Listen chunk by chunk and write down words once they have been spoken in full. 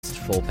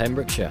for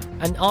Pembrokeshire.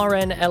 An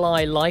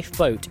RNLI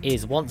lifeboat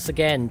is once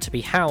again to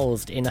be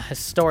housed in a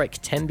historic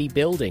Tenby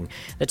building.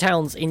 The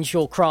town's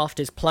inshore craft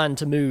is planned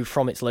to move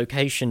from its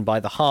location by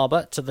the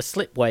harbour to the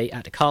slipway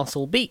at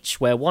Castle Beach,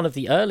 where one of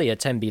the earlier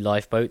Tenby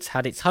lifeboats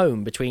had its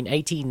home between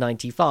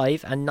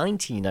 1895 and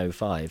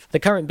 1905. The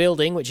current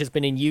building, which has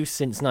been in use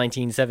since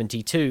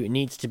 1972,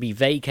 needs to be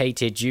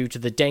vacated due to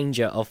the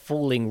danger of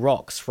falling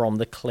rocks from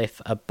the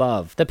cliff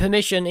above. The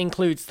permission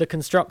includes the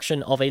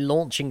construction of a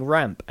launching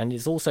ramp, and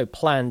it's also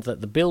planned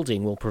that the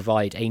building will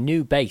provide a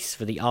new base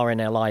for the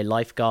RNLI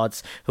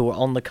lifeguards who are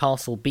on the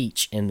Castle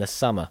Beach in the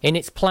summer. In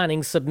its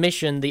planning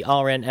submission, the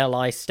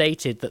RNLI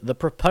stated that the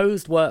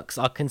proposed works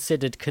are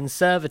considered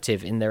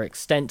conservative in their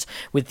extent,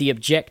 with the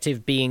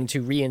objective being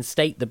to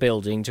reinstate the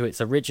building to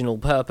its original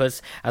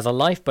purpose as a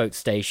lifeboat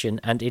station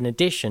and in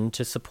addition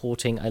to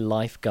supporting a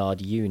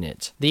lifeguard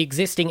unit. The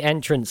existing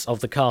entrance of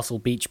the Castle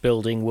Beach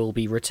building will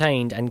be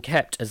retained and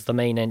kept as the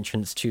main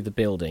entrance to the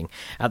building.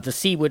 At the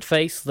seaward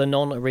face, the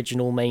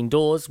non-original main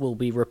doors will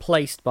be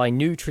replaced by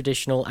new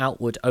traditional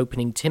outward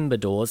opening timber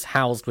doors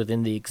housed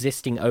within the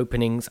existing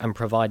openings and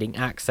providing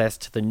access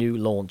to the new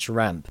launch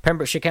ramp.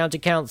 Pembrokeshire County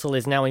Council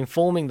is now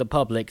informing the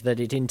public that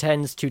it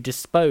intends to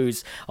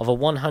dispose of a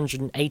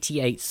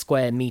 188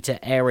 square metre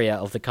area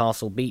of the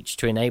Castle Beach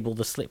to enable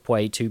the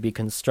slipway to be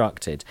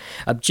constructed.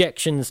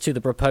 Objections to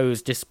the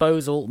proposed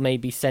disposal may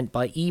be sent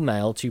by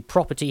email to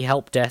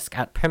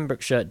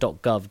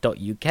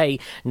propertyhelpdesk@pembrokeshire.gov.uk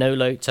no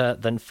later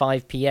than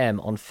 5 p.m.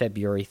 on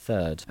February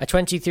 3rd. A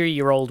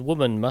 23-year-old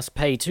woman must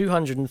pay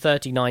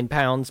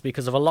 £239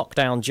 because of a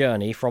lockdown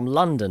journey from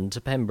London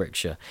to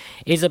Pembrokeshire.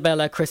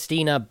 Isabella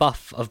Christina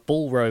Buff of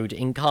Bull Road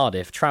in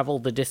Cardiff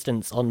travelled the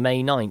distance on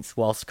May 9th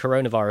whilst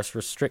coronavirus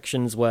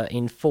restrictions were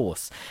in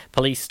force.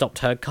 Police stopped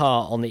her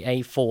car on the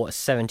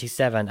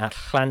A477 at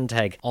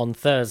Llanteg on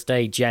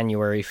Thursday,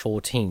 January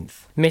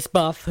 14th. Miss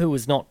Buff, who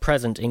was not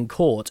present in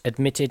court,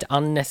 admitted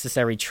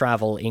unnecessary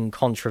travel in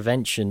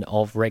contravention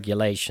of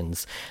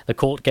regulations. The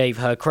court gave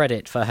her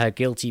credit for her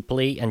guilty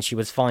plea and she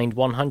was fined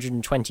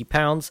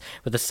 £120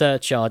 with a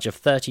surcharge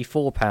of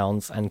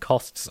 £34 and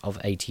costs of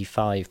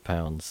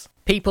 £85.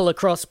 People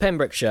across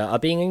Pembrokeshire are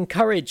being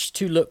encouraged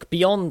to look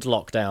beyond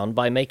lockdown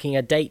by making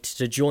a date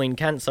to join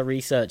Cancer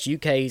Research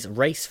UK's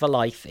Race for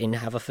Life in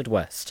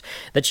Haverfordwest.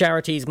 The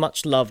charity's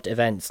much-loved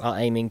events are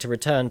aiming to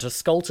return to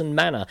Scolton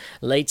Manor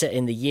later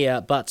in the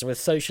year, but with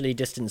socially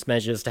distanced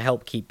measures to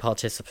help keep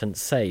participants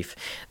safe.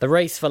 The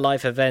Race for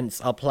Life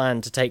events are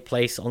planned to take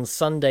place on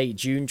Sunday,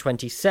 June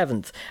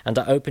 27th, and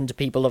are open to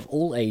people of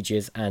all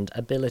ages and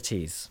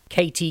abilities.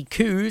 Katie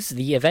Coos,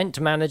 the event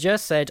manager,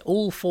 said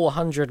all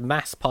 400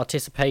 mass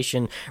participation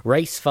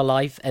Race for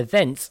Life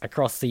events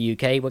across the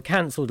UK were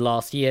cancelled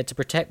last year to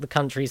protect the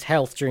country's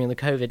health during the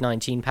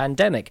COVID-19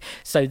 pandemic.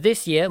 So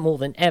this year, more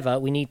than ever,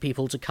 we need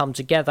people to come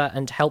together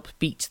and help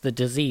beat the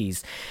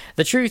disease.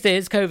 The truth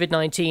is,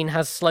 COVID-19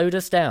 has slowed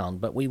us down,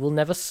 but we will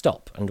never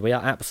stop, and we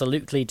are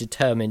absolutely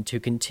determined to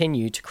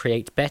continue to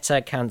create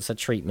better cancer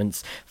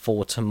treatments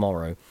for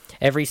tomorrow.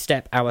 Every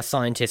step our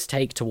scientists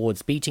take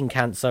towards beating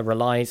cancer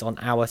relies on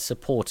our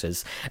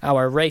supporters.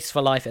 Our Race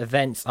for Life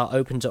events are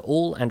open to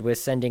all, and we're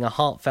sending a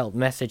heartfelt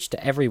message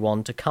to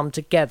everyone to come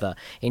together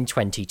in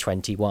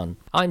 2021.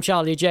 I'm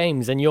Charlie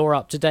James, and you're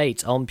up to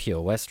date on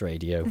Pure West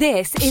Radio.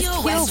 This is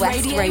Pure West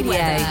Radio.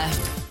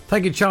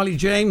 Thank you, Charlie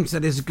James.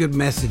 That is a good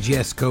message.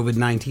 Yes,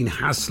 COVID-19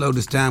 has slowed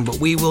us down, but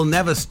we will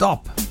never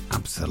stop.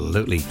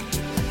 Absolutely.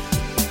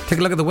 Take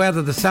a look at the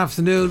weather this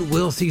afternoon.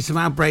 We'll see some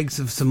outbreaks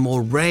of some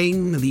more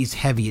rain. These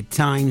heavy at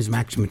times.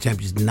 Maximum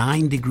temperatures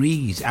 9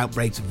 degrees.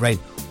 Outbreaks of rain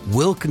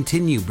will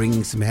continue,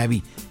 bringing some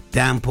heavy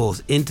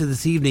downpours into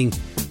this evening.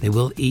 They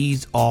will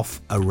ease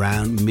off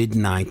around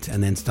midnight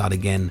and then start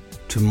again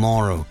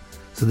tomorrow.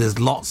 So there's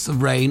lots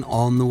of rain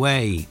on the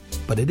way,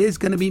 but it is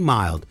going to be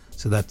mild,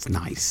 so that's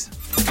nice.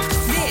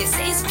 This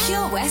is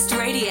Pure West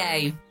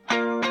Radio.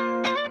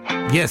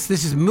 Yes,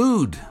 this is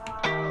Mood.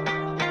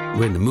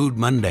 We're in the Mood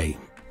Monday.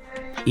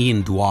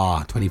 Ian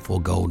Dwyer,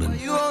 24 Golden.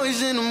 You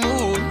always in the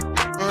mood,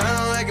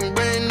 around like I'm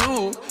brand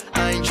new.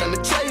 I ain't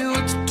tryna tell you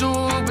what to do,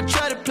 but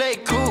try to play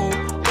cool.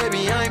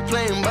 Baby, I ain't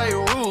playing by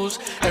your rules.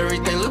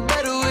 Everything look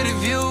better with a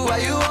view. Why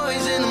you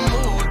always in the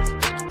mood,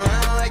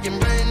 around like I'm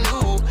brand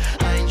new.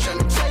 I ain't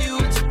tryna tell you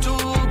what to do,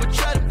 but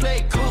try to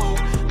play cool.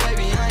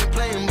 Baby, I ain't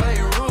playing by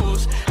your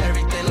rules.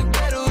 Everything look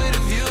better with a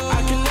view.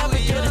 I can never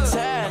get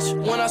attached.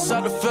 When I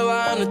start to feel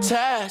I'm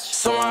unattached,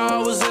 somehow I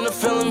was in a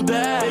feeling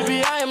bad.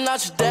 Baby, I am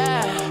not your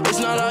dad. It's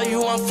not all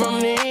you want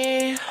from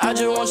me. I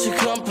just want your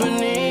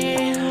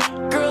company.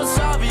 Girl, it's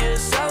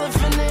obvious,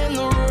 elephant in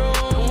the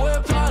room.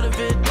 We're part of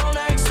it, don't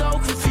act so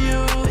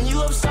confused. And you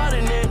love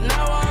starting it,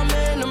 now I'm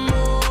in the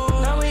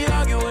mood. Now we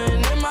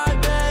arguing in my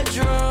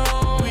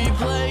bedroom. We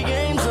play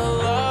games of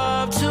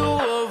love to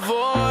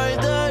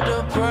avoid the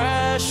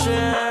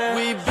depression.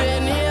 We've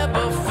been here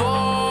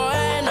before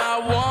and I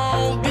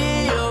won't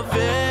be a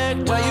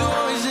victim. Why you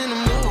always in the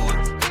mood,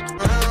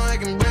 around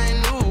like I'm brand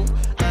new.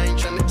 I ain't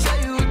tryna tell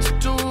you what to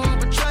do,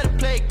 but try to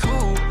play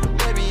cool.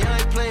 Baby, I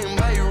ain't playing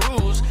by your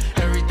rules.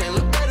 Every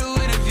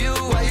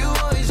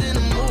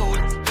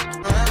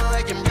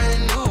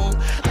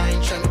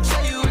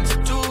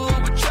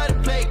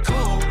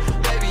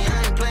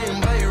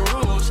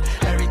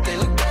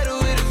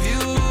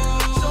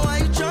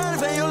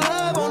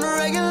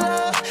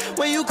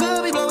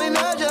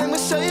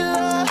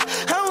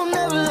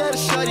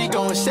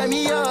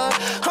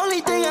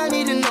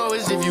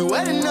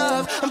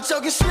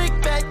Talking slick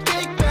back,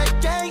 kick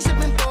back, gang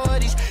sipping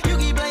 40s. You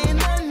keep playing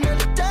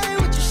another day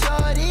with your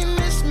shorty.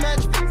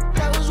 Mismatch,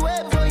 that was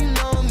way before you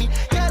know me.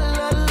 Got a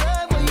lot of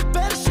love, but you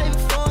better save it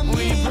for me.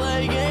 We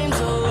play games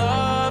of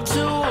love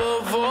to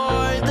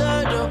avoid the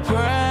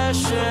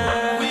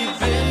depression. We've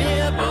been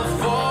here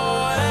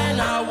before,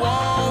 and I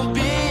won't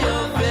be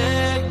a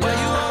victim. Why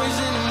you always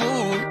in the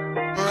mood?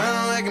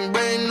 Around like I'm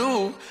brand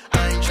new.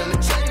 I ain't tryna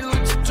tell you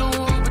what to do,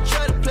 but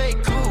try to play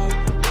cool.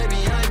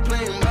 Baby, I ain't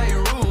playing by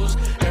your rules.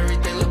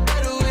 Everything look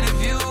better with a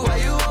view. Why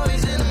you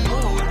always in the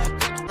mood?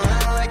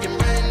 Around like I'm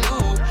brand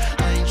new.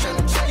 I ain't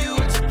tryna tell you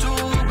what to do,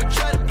 but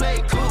try to play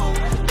cool.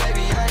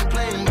 Baby, I ain't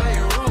playing by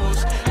your rules.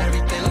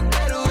 Everything look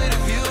better with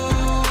a view,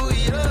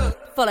 yeah.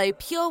 Follow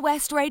Pure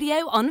West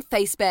Radio on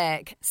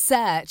Facebook.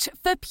 Search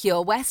for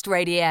Pure West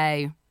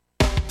Radio.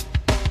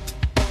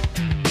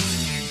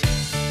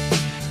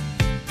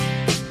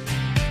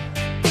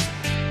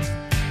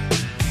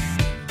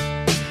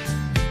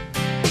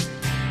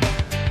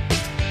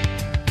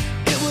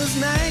 It was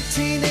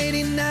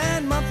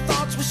 1989, my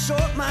thoughts were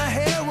short, my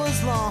hair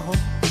was long.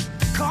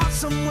 Caught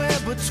somewhere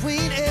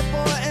between a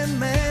boy and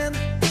man.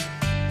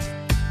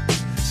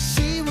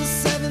 She was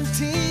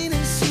 17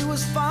 and she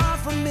was far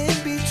from in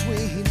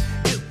between.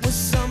 It was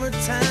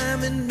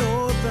summertime in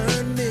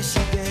northern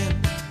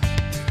Michigan.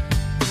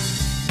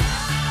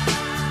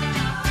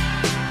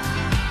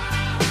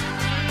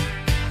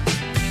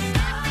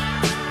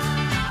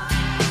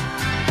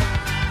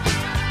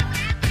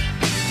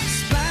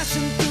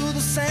 Splashing through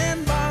the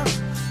sandbar,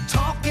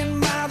 talking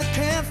by the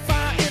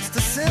campfire. It's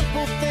the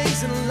simple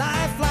things in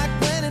life, like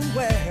when and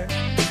where.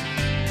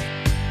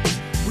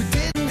 We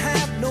didn't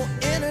have no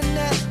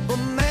internet, but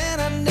man,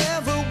 I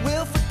never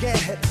will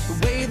forget the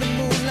way the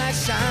moonlight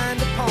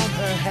shined upon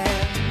her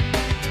hair.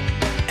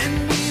 And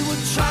we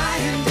were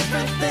trying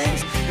different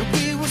things, and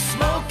we were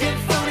smoking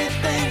funny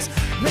things,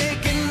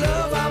 making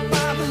love out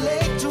by the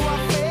lake to our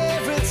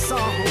favorite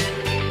song.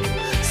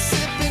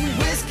 Sipping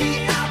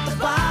whiskey out the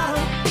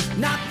bottle,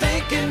 not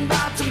thinking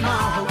about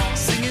tomorrow.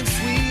 Singing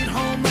Sweet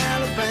Home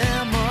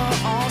Alabama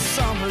all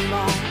summer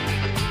long.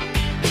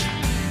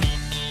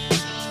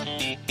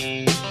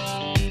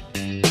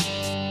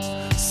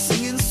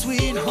 Singing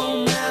Sweet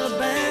Home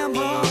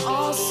Alabama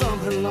all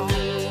summer long.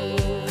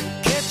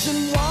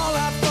 Catching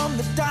walleye from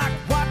the dock,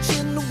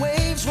 watching the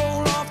waves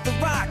roll off the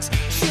rocks.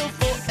 She'll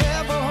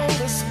forever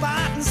hold a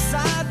spot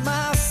inside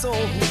my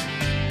soul.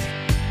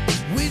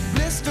 We'd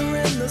blister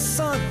in the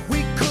sun,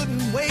 we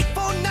couldn't wait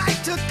for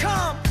night to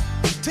come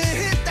to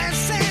hit that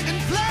sand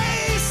and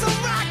play some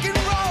rock and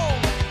roll.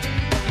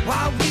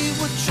 While we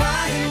were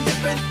trying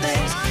different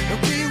things, and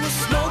we were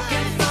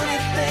smoking funny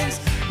things,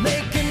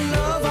 making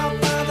love out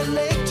by the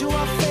lake to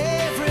our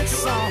favorite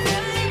song.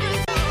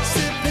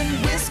 Sipping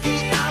whiskey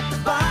out the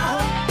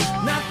bottle,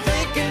 not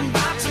thinking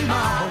about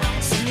tomorrow.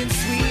 Singing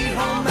Sweet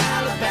Home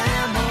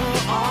Alabama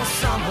all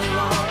summer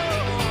long.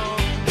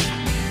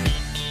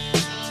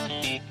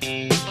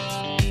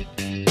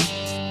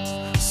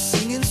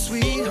 Singing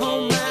Sweet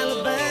Home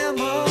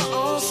Alabama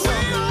all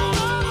summer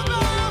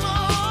long.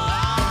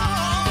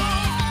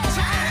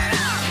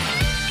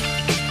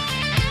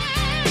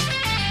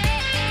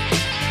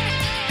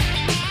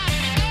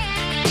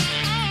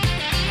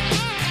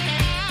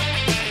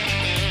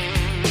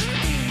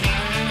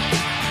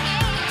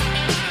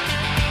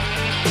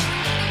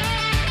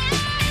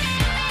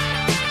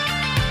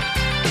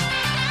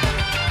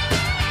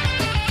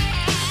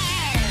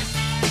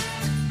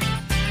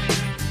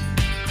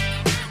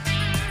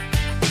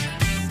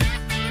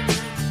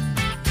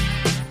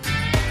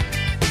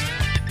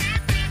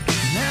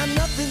 Now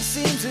nothing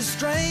seems as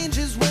strange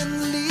as when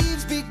the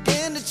leaves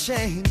begin to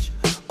change.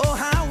 Oh,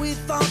 how we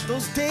thought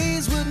those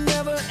days would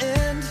never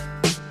end.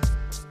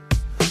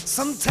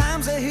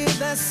 Sometimes I hear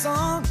that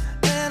song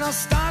and I'll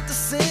start to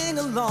sing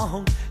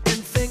along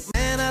and think,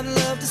 man, I'd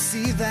love to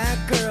see that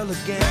girl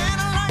again. Man,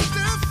 I'd like to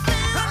see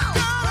that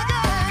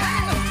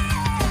girl again.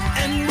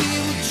 And we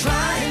were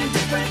trying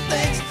different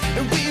things,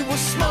 and we were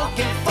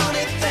smoking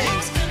funny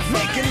things,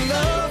 making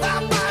love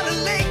out by the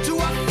lake to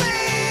our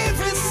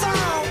favorite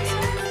songs.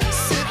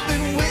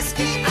 Sipping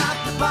whiskey out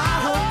the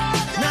bottle,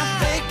 not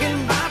thinking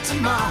about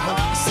tomorrow.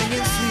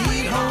 Singing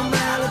Sweet Home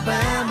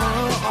Alabama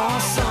all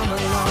summer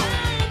long.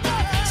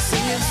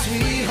 Singing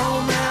Sweet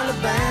Home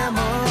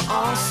Alabama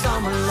all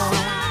summer long.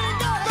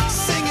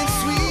 Singing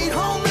Sweet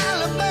Home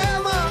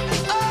Alabama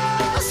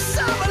all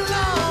summer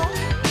long.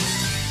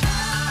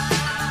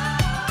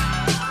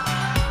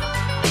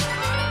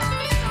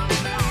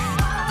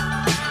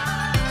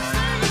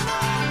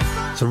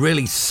 It's a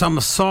really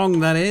summer song,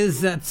 that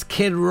is. That's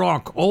Kid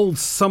Rock, All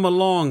Summer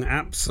Long.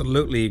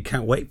 Absolutely. You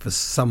can't wait for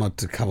summer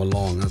to come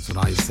along. That's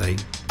what I say.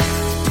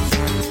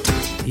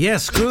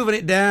 Yes, grooving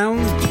it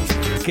down.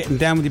 Getting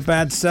down with your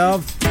bad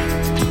self.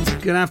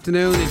 Good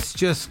afternoon. It's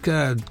just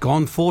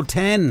gone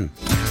 4:10.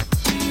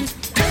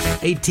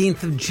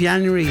 18th of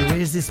January.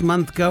 Where's this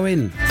month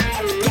going?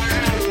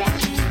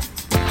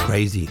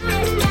 Crazy.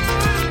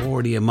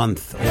 Already a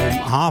month,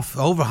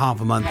 over half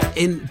a month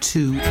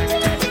into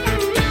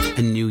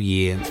a new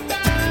year.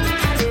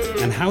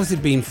 And how's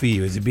it been for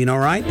you? Has it been all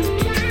right?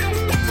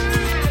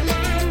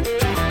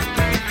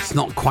 It's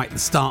not quite the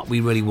start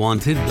we really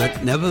wanted,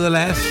 but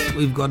nevertheless,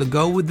 we've got to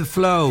go with the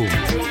flow.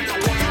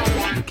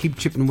 And keep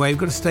chipping away. We've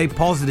got to stay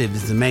positive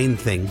is the main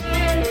thing.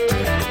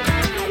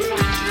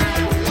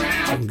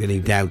 Don't get any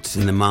doubts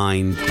in the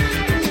mind.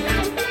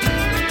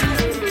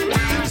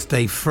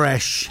 Stay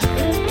fresh.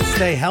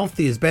 Stay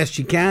healthy as best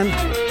you can.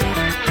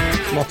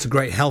 Lots of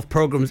great health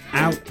programs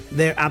out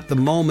there at the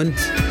moment.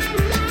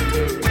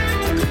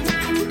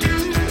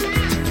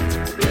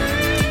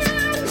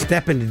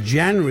 Step into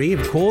January,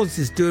 of course,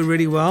 is doing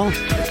really well.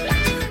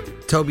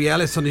 Toby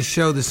Ellis on his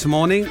show this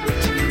morning.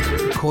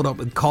 Caught up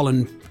with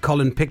Colin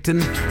Picton.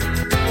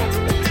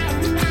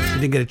 If you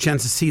didn't get a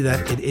chance to see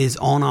that, it is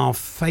on our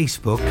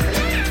Facebook.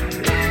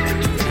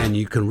 And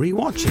you can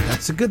rewatch it.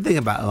 That's a good thing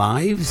about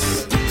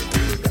lives.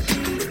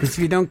 Because if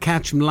you don't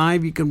catch them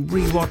live, you can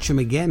rewatch them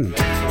again.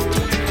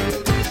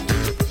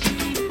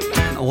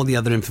 And all the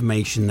other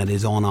information that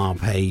is on our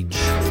page.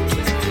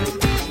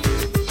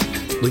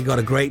 We got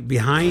a great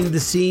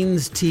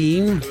behind-the-scenes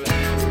team.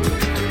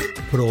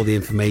 Put all the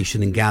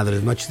information and gather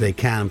as much as they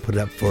can and put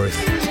it up for us.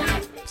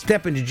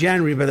 Step into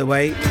January, by the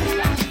way,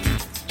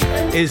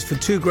 is for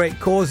two great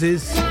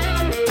causes,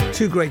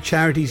 two great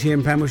charities here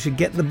in Pembrokeshire.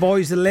 Get the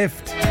Boys a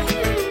Lift,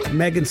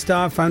 Megan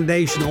Starr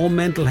Foundation, all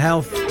mental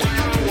health,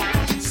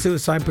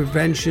 suicide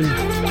prevention.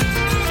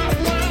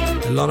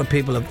 A lot of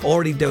people have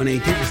already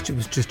donated. It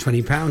was just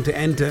 £20 to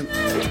enter,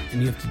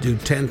 and you have to do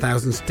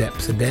 10,000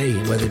 steps a day,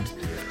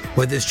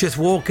 whether it's just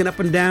walking up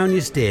and down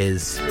your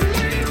stairs.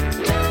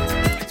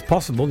 It's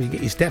possible you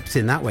get your steps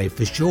in that way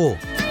for sure,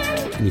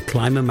 and you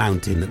climb a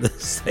mountain at the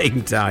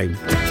same time.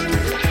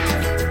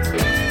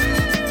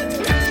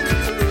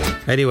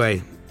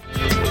 Anyway,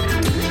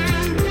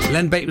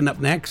 Len Bateman up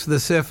next for the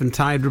Surf and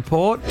Tide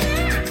report.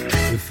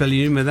 We'll fill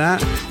you in with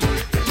that.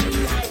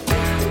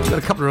 Got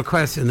a couple of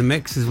requests in the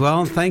mix as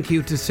well. Thank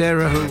you to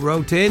Sarah who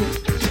wrote in.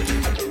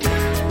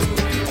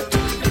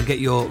 We'll get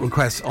your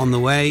requests on the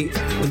way.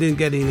 We didn't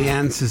get any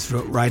answers for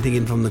writing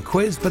in from the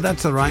quiz, but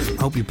that's all right.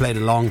 Hope you played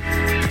along.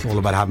 It's all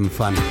about having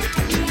fun.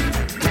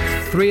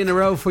 3 in a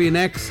row for you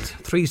next.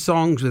 3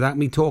 songs without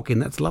me talking.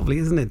 That's lovely,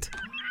 isn't it?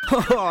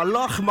 Oh,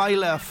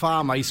 Lochmeyler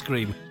Farm Ice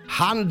Cream.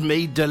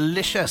 Handmade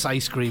delicious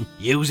ice cream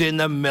using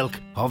the milk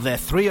of their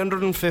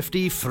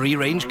 350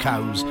 free-range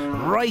cows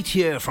right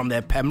here from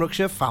their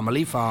Pembrokeshire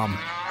family farm.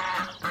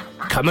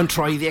 Come and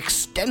try the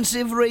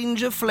extensive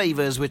range of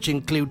flavours which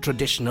include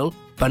traditional,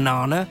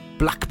 banana,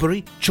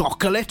 blackberry,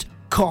 chocolate,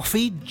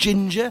 coffee,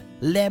 ginger,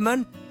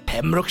 lemon,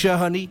 Pembrokeshire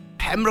honey,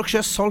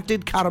 Pembrokeshire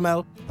salted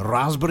caramel,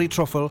 raspberry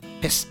truffle,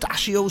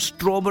 pistachio,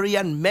 strawberry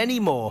and many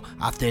more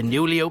at their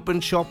newly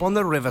opened shop on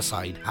the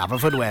Riverside,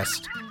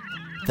 Haverfordwest.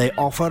 They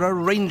offer a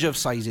range of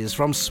sizes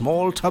from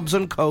small tubs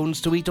and cones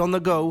to eat on the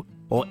go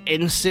or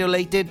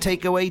insulated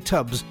takeaway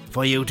tubs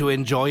for you to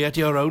enjoy at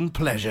your own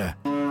pleasure.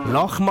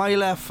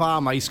 Lochmeyler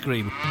Farm Ice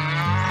Cream.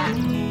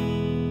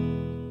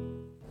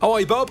 Oh,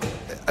 hi, Bob.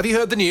 Have you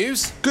heard the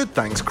news? Good,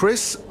 thanks,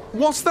 Chris.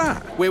 What's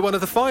that? We're one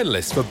of the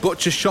finalists for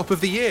Butcher's Shop of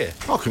the Year.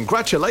 Oh,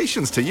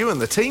 congratulations to you and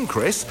the team,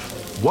 Chris.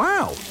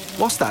 Wow,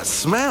 what's that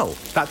smell?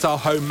 That's our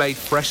homemade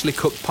freshly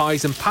cooked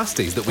pies and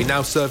pasties that we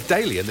now serve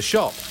daily in the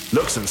shop.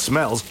 Looks and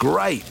smells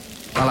great.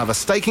 I'll have a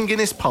steak and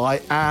Guinness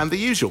pie and the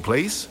usual,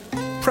 please.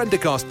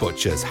 Prendergast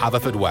Butchers,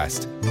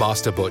 Haverfordwest.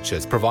 Master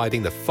Butchers,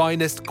 providing the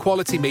finest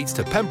quality meats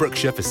to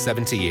Pembrokeshire for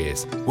 70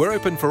 years. We're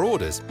open for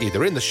orders,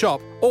 either in the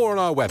shop or on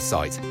our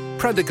website,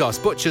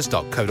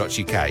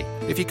 prendergastbutchers.co.uk.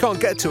 If you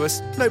can't get to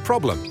us, no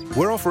problem.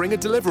 We're offering a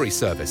delivery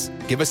service.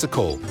 Give us a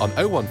call on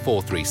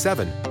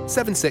 01437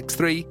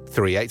 763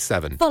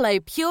 387. Follow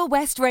Pure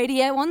West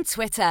Radio on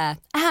Twitter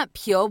at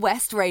Pure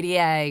West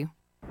Radio.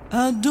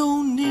 I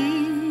don't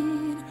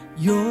need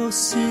your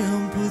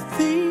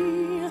sympathy.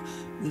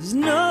 There's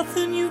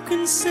nothing you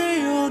can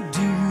say or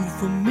do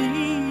for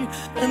me,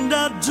 and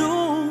I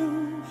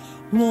don't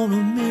want a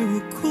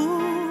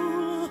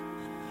miracle.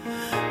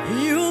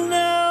 You'll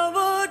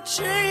never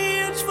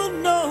change for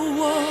no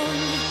one,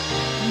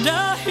 and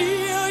I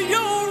hear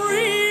your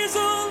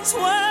reasons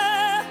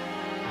why.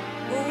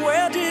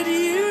 Where did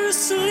you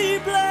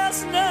sleep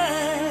last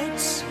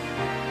night?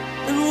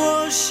 And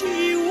was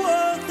she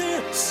worth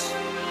it?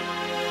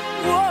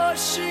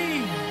 Was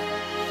she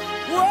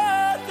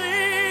worth it?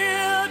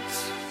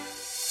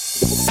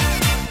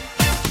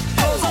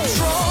 'Cause I'm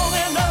strong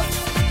enough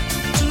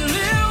to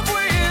live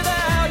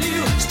without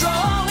you,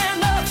 strong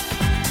enough,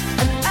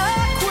 and I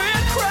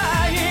quit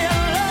crying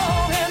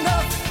long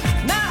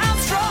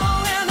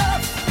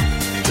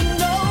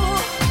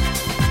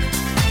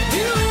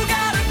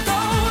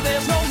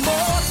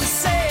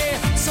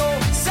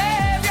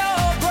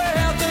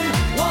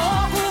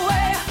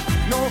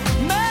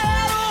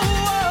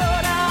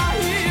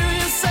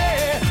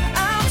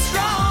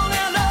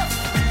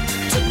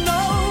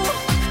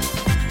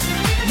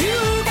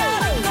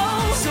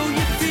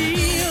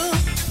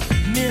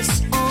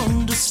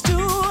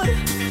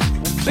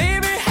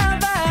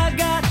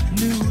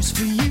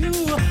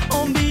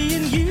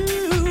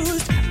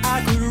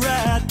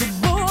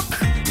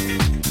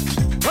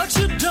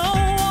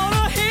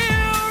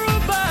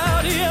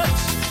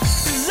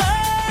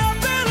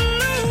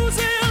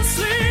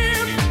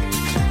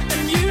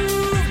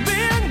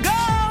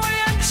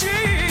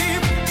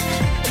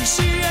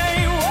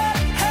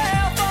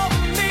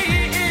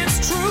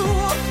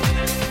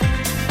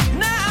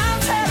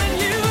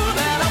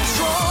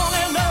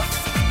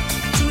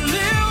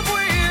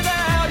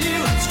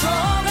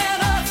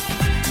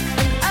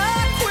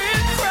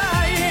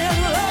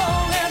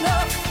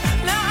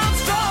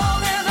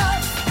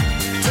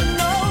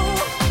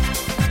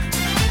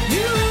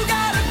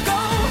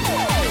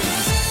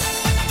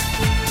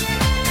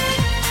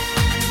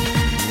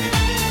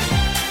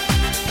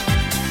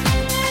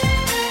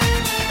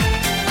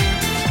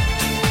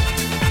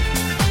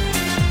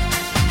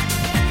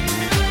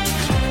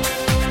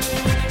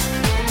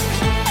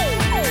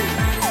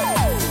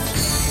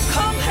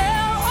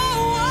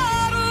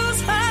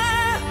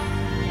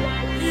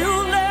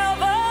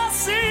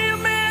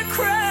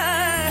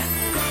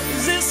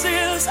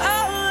was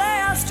our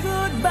last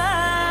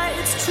goodbye.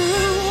 It's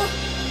true.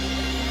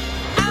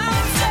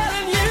 I'm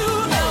telling you,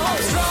 no,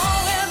 I'm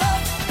strong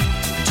enough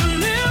to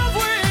live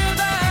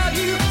without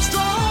you.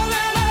 Strong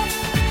enough,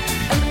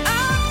 and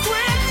I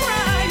quit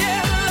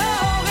crying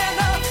long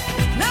enough.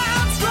 Now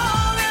I'm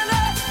strong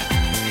enough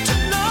to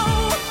know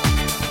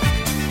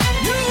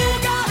you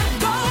gotta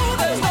go.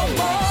 There's no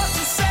more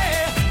to say,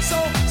 so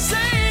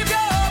save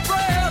your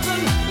breath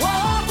and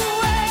walk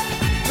away.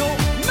 No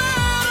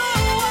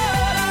matter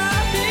what I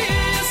hear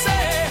you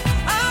say,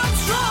 I'm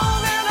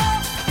strong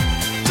enough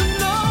to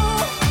know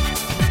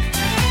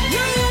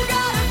you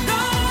gotta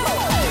go.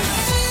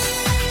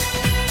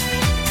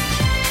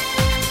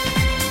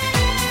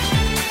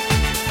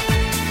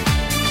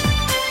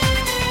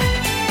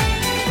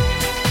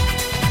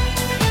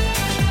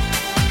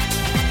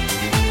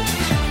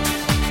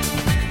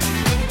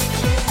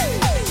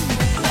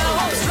 Now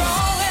I'm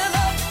strong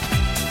enough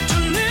to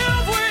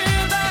live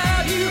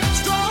without you.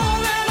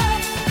 Strong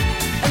enough,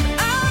 and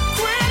I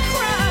quit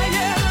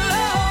crying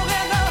long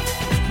enough.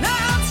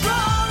 Now I'm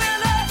strong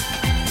enough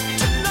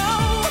to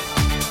know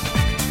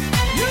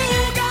you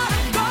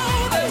gotta go.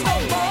 There's no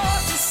more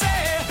to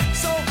say,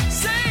 so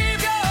save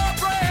your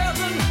breath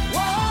and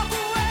walk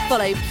away.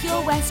 Follow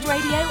Pure West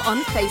Radio on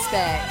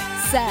Facebook.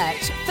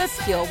 Search for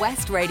Pure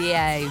West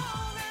Radio.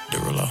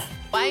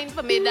 Wine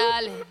for me,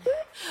 darling.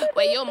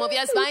 When you move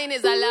your spine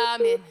is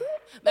alarming.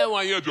 Me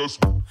want you just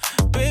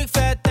Big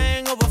fat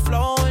thing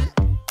overflowing.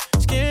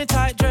 Skin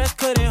tight dress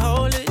couldn't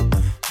hold it.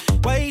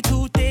 Way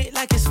too thick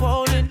like it's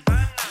swollen.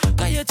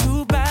 Got you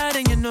too bad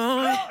and you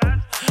know it.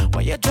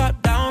 When you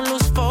drop down,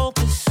 lose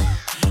focus.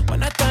 When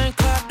that thing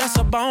clap, that's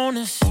a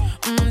bonus.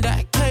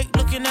 That cake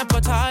looking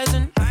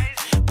appetizing.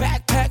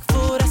 Backpack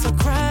full, that's a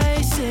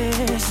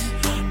crisis.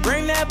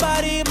 Bring that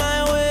body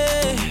my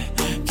way.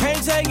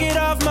 Can't take it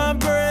off my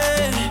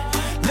breath.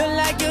 Look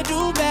like you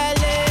do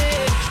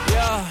ballet.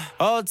 Yeah,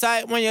 hold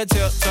tight when you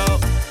tiptoe.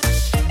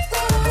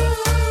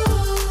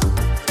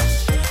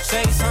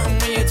 Say something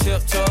when you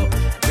tiptoe.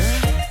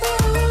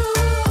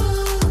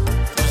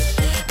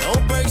 No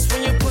brakes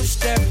when you push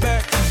that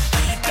back.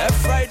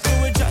 Left, right, do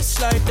it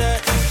just like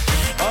that.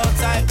 Hold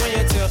tight when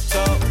you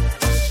tiptoe.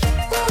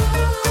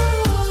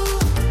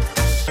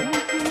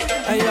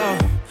 Hey yo,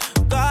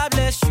 God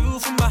bless you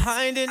from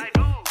behind it.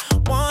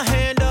 One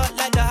hand up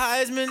like the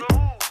Heisman.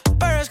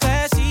 First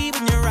class seat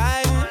when you're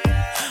riding.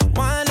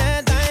 Wine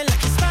that thing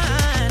like it's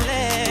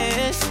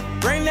spineless.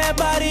 Bring that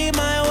body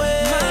my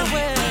way.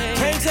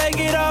 Can't take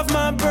it off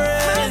my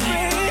breath.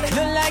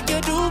 Look like you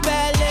do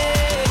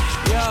ballet.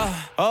 Yeah,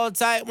 hold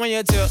tight when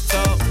you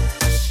tiptoe.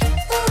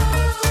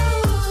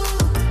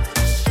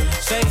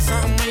 Say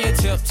something when you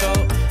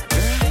tiptoe.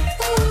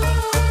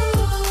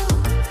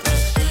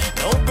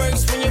 No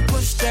brakes when you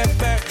push that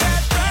back.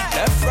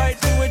 Left, right,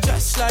 do it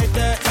just like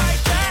that.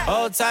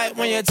 Hold tight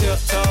when you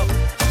tiptoe.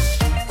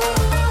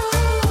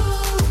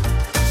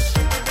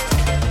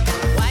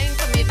 wine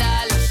for me,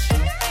 darling.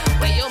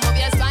 When you move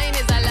your spine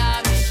is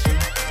alarming.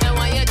 Me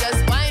want you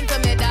just wine for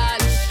me,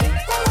 darling.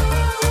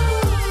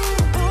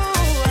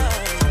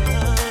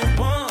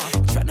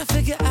 Tryna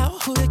figure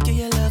out who to give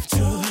your love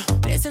to.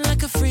 Dancing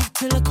like a freak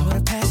till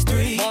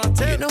 3:15.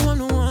 You know I'm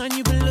the one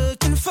you've been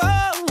looking for.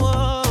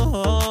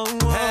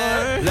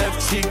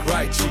 Left cheek,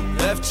 right cheek,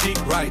 left cheek,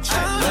 right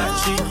cheek,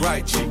 left cheek,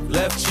 right cheek,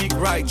 left cheek,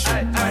 right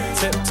cheek.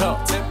 Tip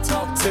top, tip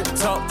top, tip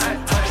top.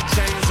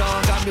 Chains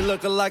on, got me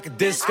looking like a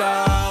disco.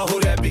 Who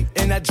that be?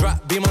 In that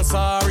drop, be my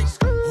sorry.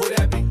 Who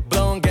that be?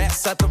 Blowing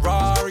gas at the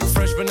Rari.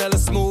 Fresh vanilla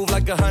smooth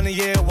like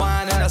 100-year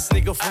wine. And I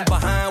sneak up from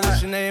behind.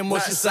 What's your name?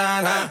 What's your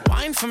sign? Huh?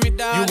 Wine for me,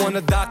 darling. You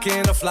wanna dock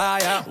in or fly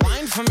out?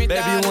 Wine for me,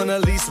 Baby, darling. you wanna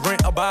lease,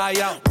 rent, or buy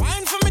out?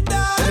 Wine for me,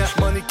 darling. And that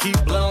money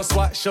keep blowing,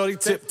 swat, shorty,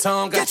 tip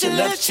tongue. Got your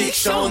left cheek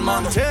showing,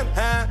 mama. Tip,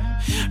 huh?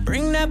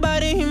 Bring that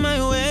body my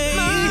way.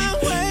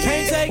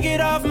 Can't take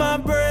it off my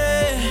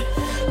breath.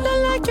 Look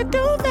like you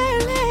do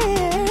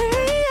ballet.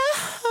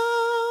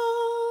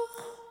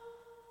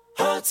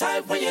 Hold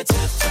tight when you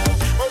tiptoe.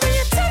 When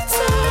you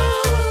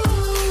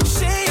tiptoe.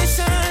 Say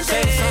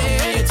something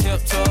when you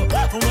tiptoe.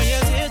 When you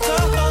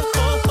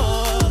tiptoe.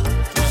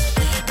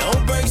 No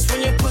brakes when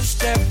you push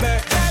that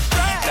back.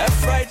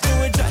 Left, right, do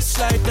it just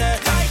like that.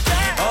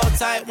 Hold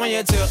tight when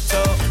you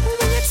tiptoe.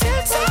 When you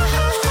tiptoe.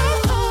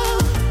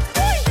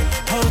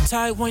 Hold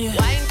tight when you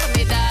Wine for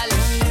me,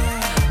 darling.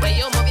 When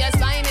you move your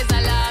spine is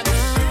alarming.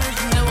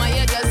 Me want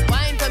you just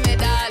wine for me,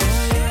 darling.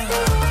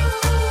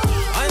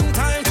 one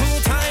time, two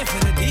time for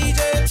the DJ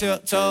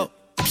tiptoe.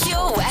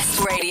 Pure West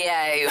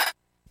Radio.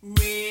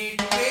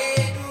 Red,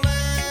 red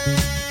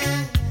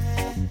wine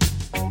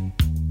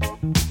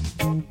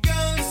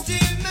goes to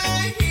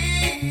my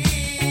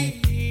head,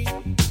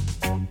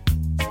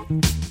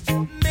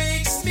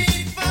 makes me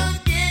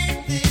forget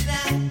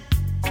that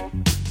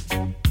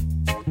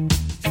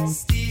I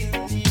still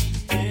need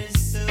her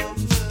so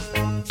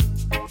much.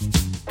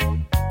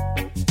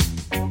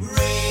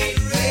 Red,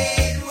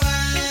 red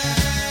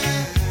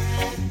wine,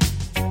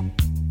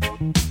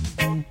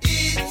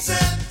 it's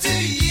up to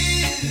you.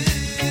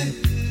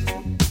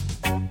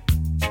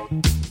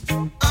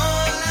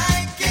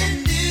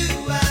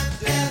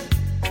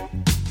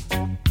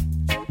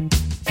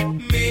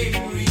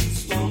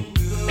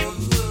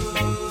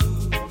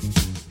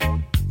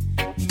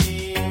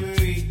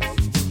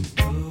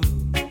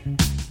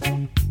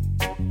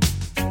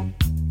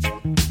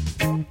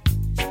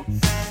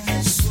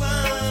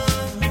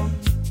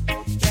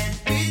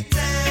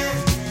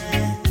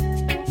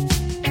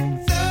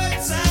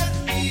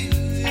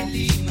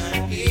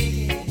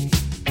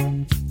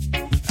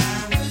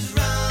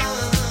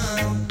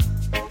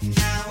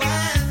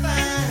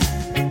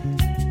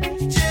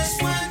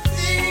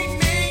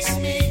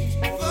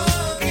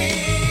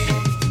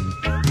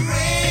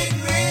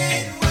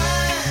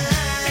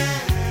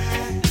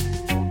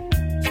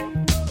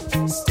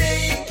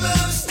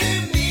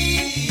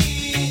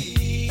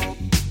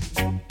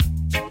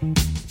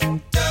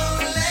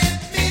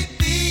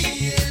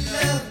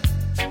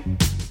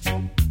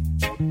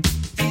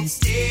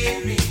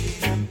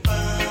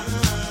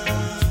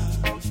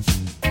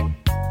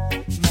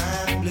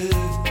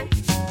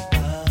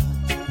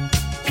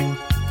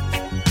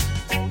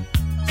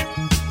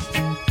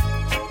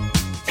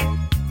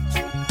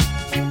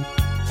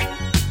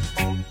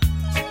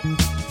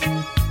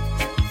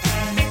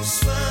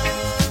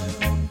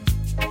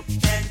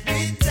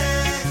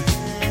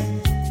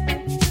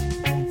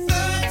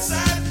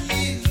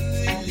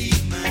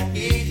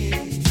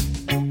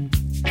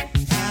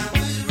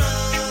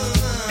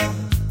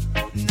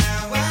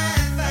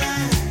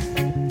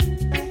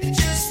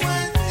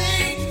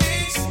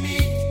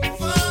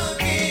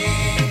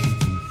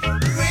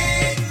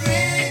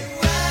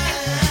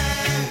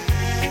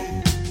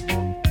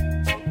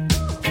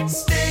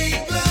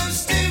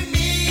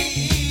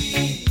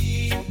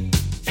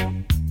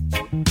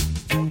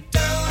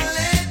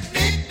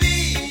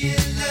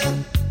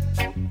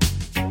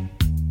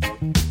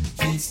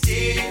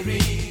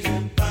 steering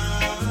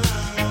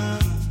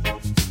about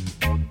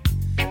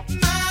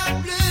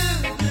my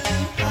blue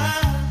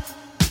heart.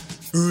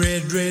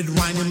 Red, red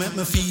wine, you make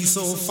me feel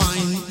so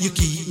fine. You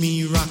keep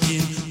me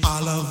rocking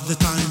all of the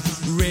time.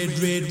 Red,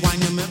 red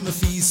wine, you make me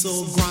feel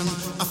so grand.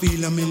 I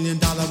feel $1 million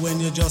when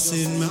you're just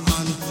in my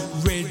hand.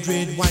 Red,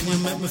 red wine, you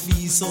make me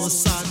feel so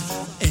sad.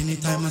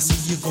 Anytime I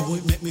see you go,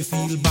 it make me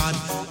feel bad.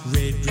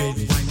 Red, red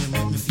wine, you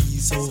make me feel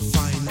so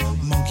fine.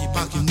 Monkey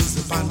packing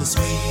music on the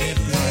sweet red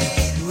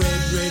line.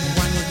 Red, red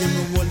wine, you give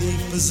me whole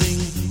heap of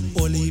zing.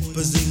 Whole heap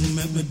of zing,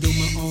 make me do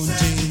my own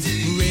thing.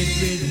 Red,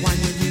 red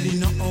wine, you really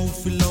know how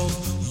to love.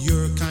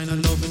 You're kind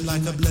of loving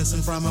like a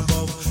blessing from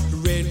above.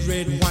 Red,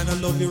 red wine, I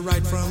love you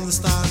right from the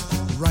start.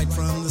 Right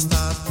from the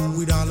start,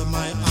 with all of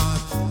my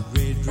heart.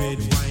 Red, red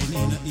wine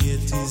in a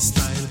 80s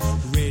style.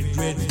 Red,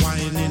 red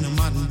wine in a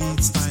modern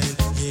beat style.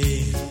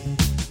 Yeah.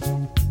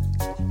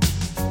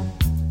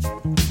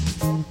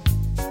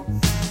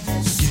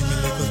 Give me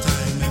a little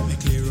time, let me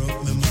clear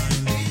up my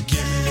mind.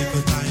 Give me a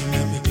little time,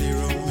 let me clear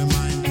up my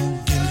mind.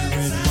 Give me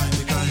red wine,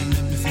 because it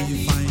make me feel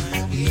fine.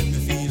 Let me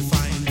feel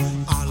fine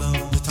all of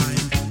the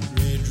time.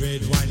 Red,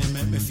 red wine, it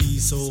make me feel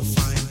so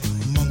fine.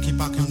 Monkey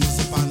packing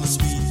music on a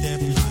sweet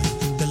death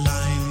line. The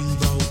line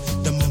broke,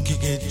 the monkey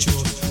get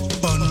choked.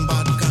 Bun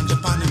bad ganja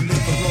pan and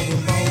make a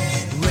rubber bow.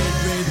 Red,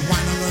 red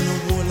wine, I'm gonna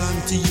hold on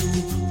to you.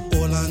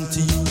 Hold on to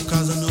you,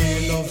 cause I know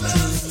you love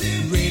truth.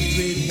 Red,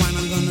 red wine,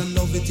 I'm gonna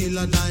love it till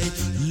I die.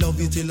 Love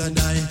you till I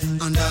die,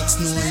 and that's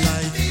no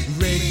lie.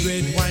 Red,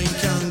 red wine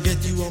can't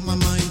get you on my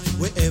mind.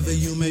 Wherever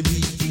you may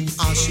be,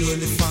 I'll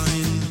surely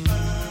find.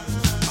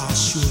 I'll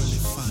surely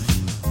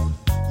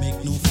find.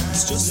 Make no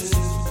fuss, just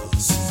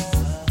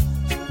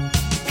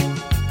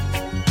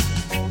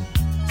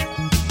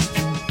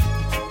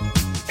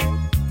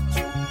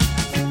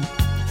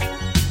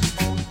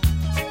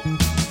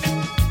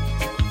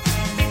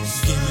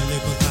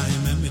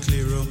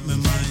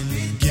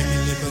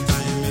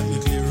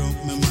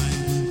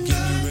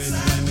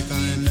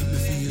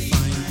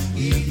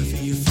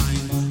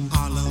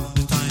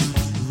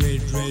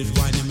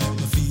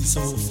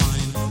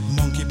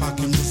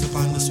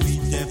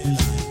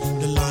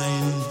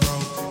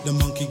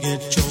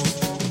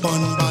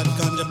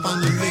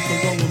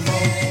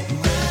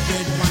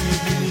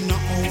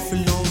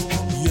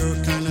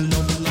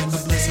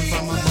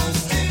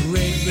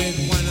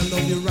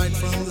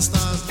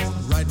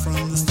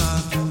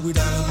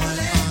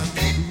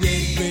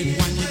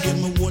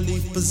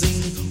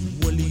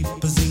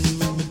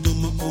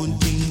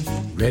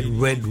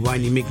red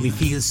wine, you make me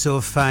feel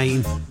so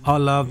fine.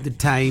 All of the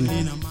time.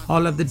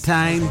 All of the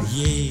time.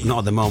 Not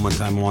at the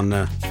moment. I'm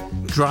on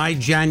dry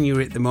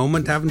January at the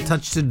moment. I haven't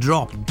touched a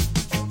drop.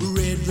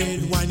 Red,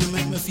 red wine, you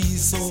make me feel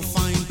so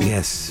fine.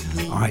 Yes.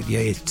 All right,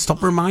 yeah.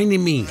 Stop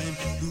reminding me.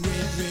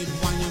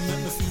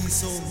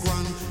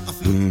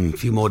 A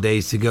few more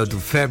days to go to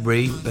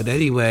February. But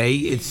anyway,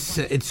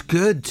 it's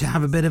good to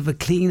have a bit of a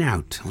clean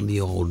out on the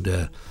old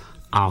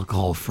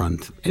alcohol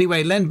front.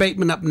 Anyway, Len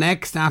Bateman up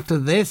next after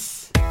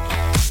this.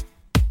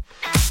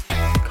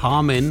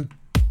 Carmen,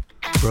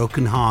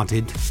 Broken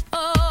Hearted.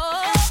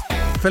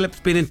 Philip's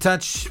been in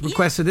touch,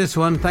 requested this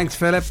one. Thanks,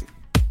 Philip.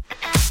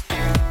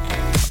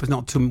 Hope it's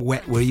not too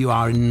wet where you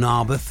are in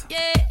Narberth.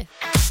 Yeah.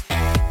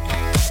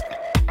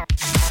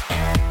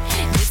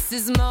 This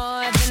is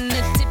more than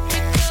the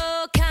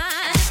typical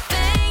kind of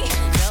thing.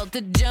 Felt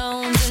the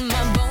Jones in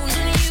my bones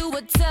when you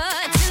were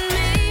touching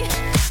me.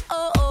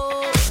 Oh,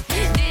 oh.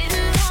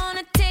 Didn't want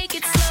to take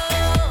it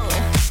slow.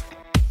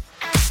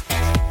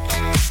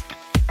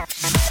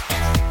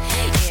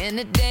 And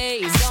the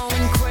day's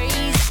going crazy,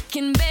 I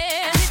can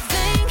barely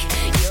think.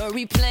 You're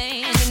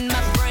replaying in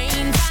my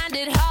brain, find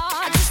it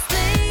hard to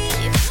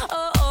sleep.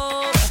 Oh,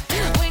 oh,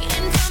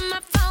 waiting for my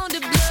phone to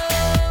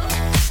blow.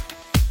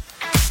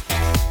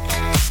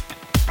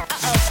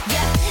 Uh-oh,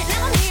 yeah,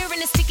 now I'm here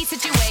in a sticky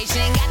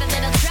situation. Got a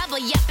little trouble,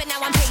 yep, and now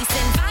I'm pacing.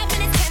 5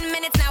 minutes, 10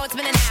 minutes, now it's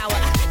been an hour.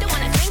 I don't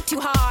wanna think too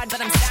hard, but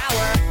I'm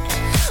sour.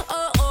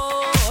 Oh,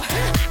 oh,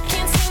 I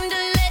can't seem to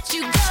let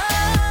you go.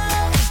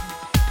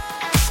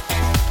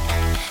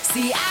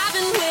 See, I've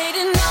been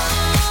waiting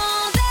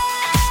all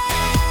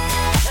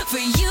day for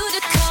you to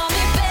call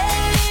me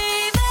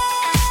baby.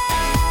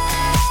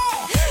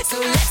 So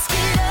let's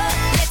get up,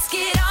 let's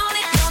get on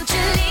it. Don't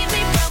you leave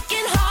me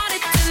broken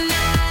hearted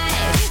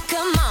tonight.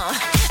 Come on,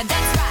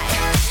 that's right.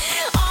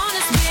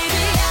 Honest,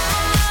 baby,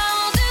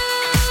 I'll do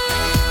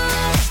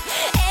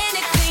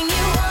anything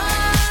you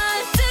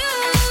want to.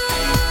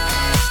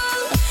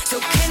 So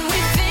can we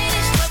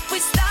finish what we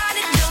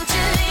started? Don't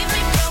you leave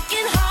me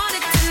broken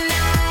hearted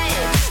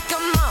tonight.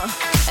 Come on,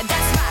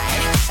 that's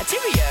right.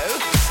 Cheerio.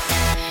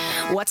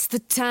 What's the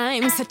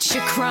time? Such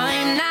a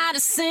crime, not a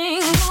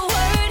single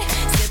word.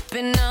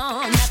 Sipping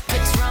on that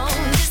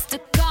Patron just to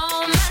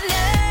calm my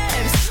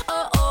nerves.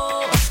 Oh,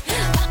 oh,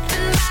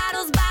 popping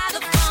bottles by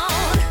the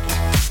phone.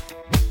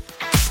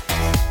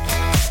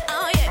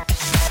 Oh, yeah.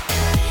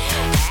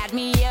 Had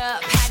me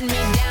up, had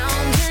me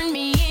down, turned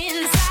me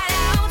inside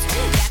out.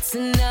 That's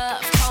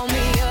enough, call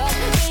me up,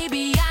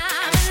 baby,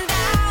 I'm in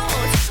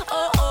doubt.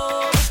 Oh,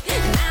 oh,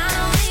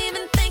 now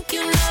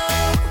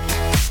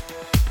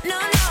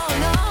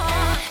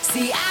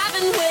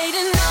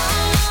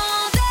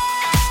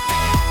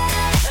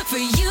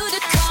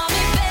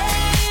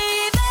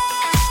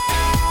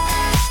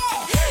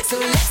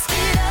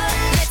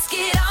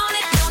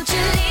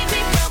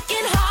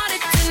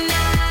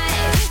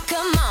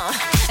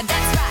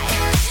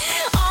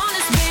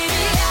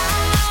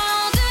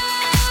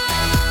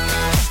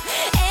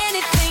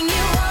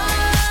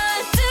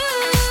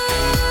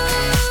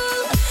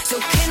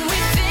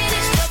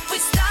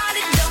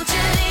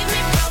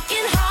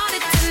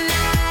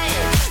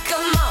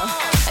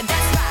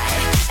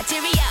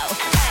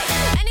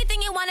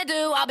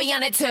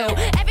wanted to.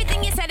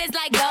 Everything you said is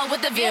like go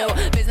with the view.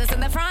 Business in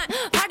the front,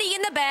 party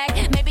in the back.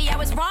 Maybe I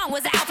was wrong,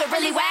 was the outfit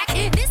really whack?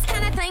 This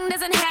kind of thing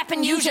doesn't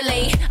happen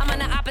usually. I'm on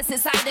the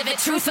opposite side of it,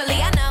 truthfully.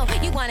 I know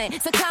you want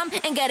it, so come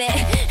and get it.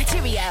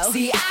 Cheerio.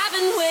 See, I've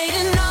been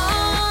waiting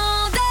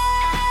all day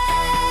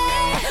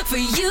for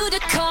you to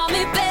call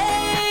me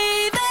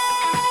baby.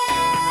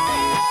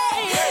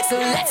 So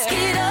let's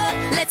get up,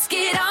 let's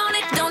get on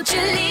it. Don't you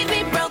leave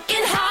me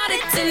broken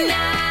hearted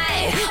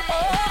tonight.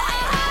 Oh,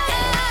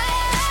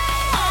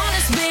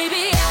 honest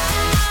baby,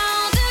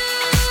 I'll do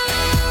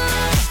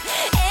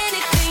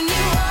anything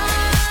you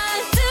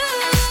want to.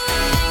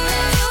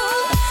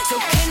 So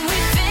can we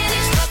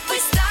finish what we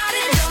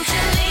started? Don't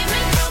you leave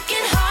me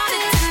broken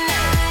hearted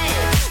tonight.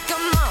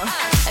 Come on,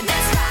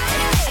 that's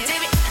right.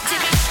 Take it.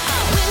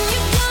 When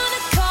you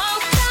gonna call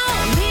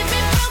down? Leave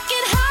me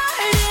broken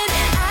hearted.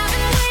 I've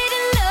been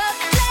waiting up.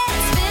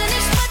 Let's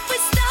finish what we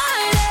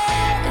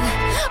started.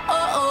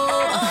 Oh,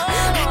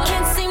 I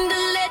can't seem to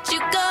let you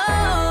go.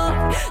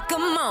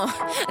 Come on,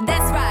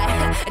 that's right.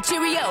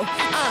 Cheerio.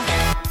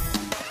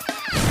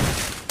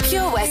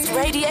 Pure West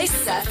Radio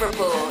Surf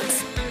Report.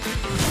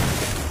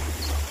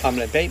 I'm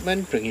Len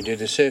Bateman, bringing you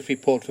the surf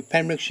report for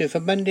Pembrokeshire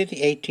for Monday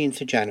the 18th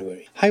of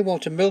January. High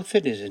water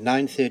Milford is at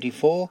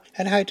 9.34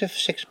 and height of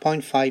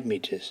 6.5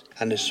 metres,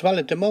 and the swell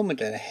at the moment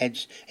at the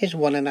heads is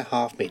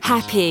 1.5 metres.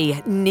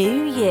 Happy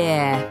New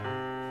Year.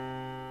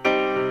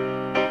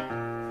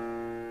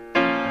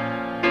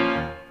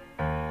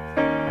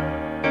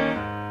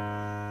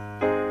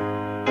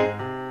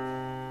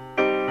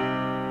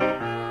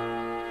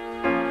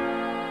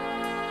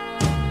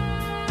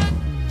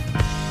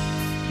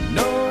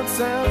 know it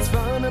sounds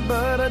funny,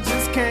 but I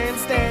just can't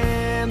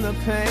stand the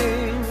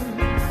pain.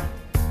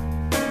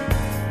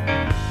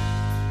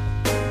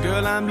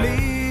 Girl, I'm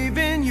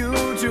leaving you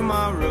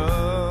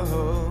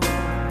tomorrow.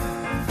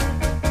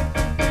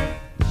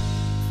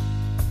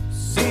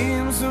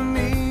 Seems to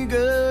me,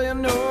 girl, you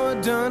know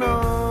I've done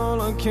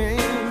all I can.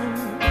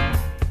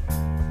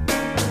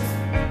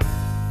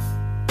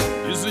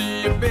 You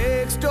see a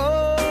big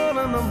stole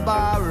and a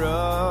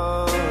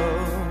borrow.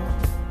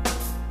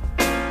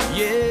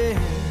 Yeah,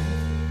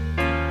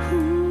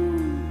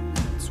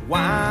 that's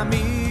why I'm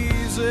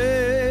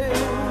easy.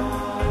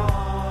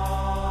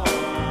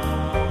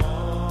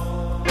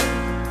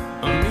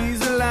 I'm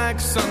easy like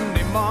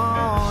Sunday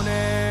morning.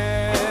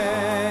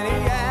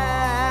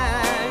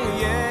 Yeah,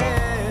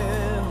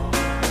 yeah.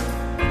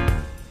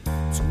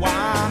 That's why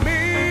I'm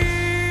easy.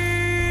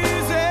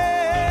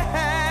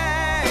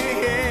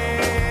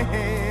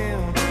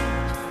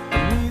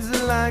 I'm easy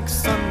like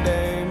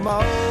Sunday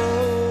morning.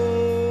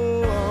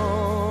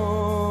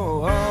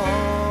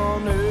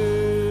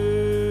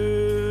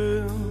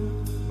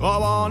 I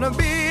wanna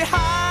be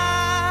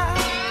high,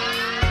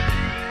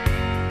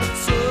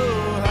 so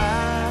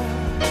high.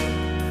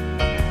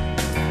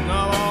 I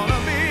wanna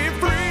be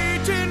free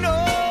to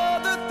know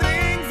the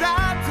things I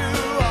do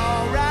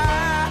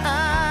alright.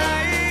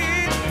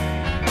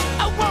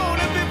 I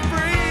wanna be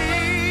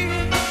free,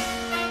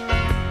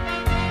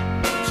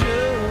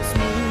 just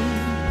me.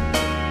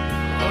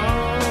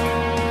 Oh,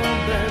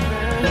 baby.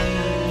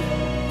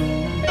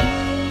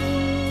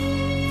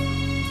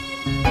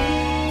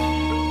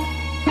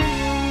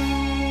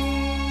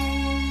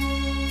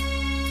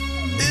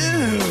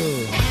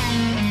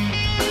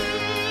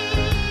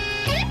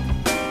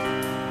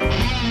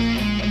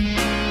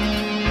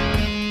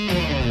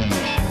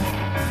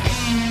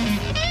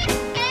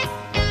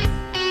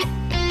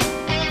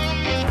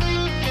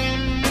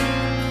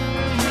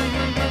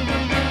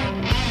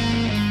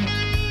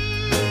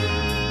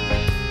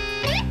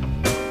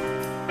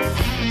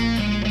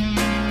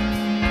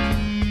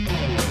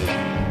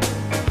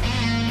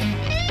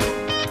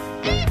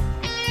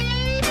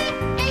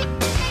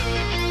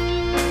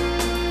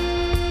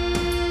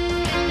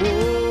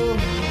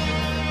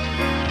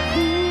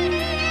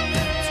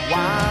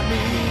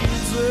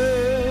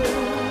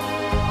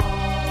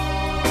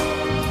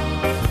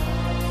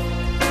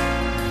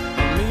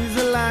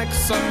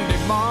 Sunday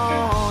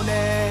morning,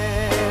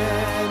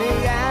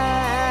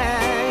 yeah,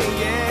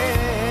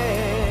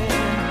 yeah.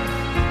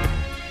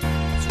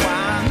 That's why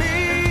I'm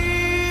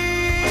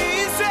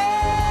easy.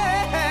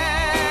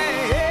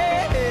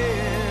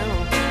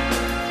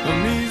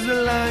 I'm easy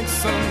like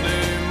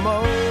Sunday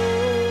morning.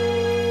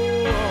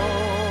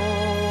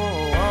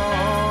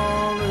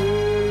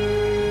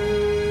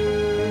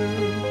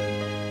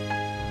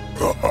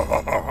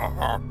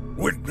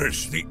 Witness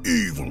the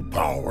evil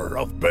power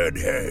of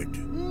Bedhead.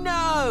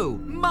 No!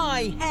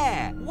 My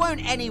hair!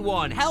 Won't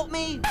anyone help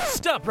me?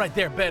 Stop right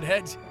there,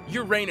 bedheads!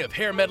 Your reign of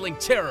hair-meddling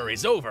terror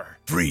is over.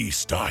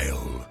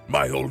 Freestyle,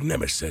 my old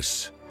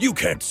nemesis. You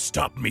can't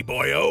stop me,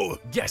 boyo.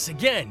 Guess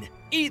again.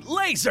 Eat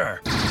laser!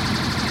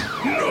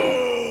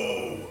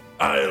 No!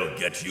 I'll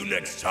get you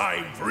next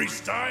time,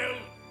 Freestyle.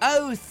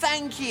 Oh,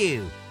 thank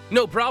you.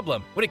 No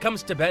problem. When it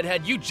comes to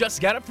bedhead, you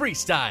just gotta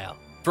freestyle.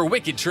 For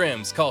wicked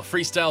trims, call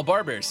Freestyle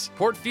Barbers,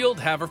 Portfield,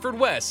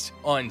 Haverfordwest,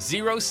 on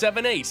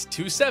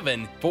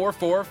 07827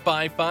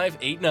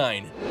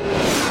 445589.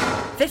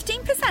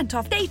 15%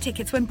 off day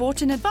tickets when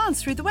bought in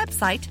advance through the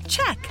website?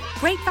 Check.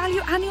 Great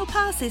value annual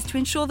passes to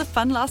ensure the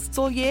fun lasts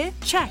all year?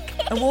 Check.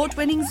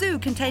 Award-winning zoo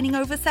containing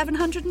over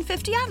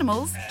 750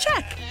 animals?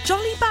 Check.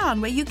 Jolly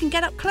barn where you can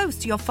get up close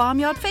to your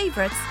farmyard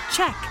favourites?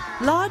 Check.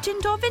 Large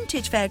indoor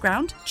vintage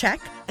fairground?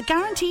 Check. A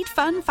guaranteed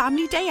fun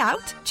family day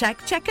out?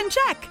 Check, check and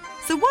check.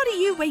 So what are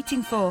you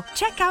waiting for?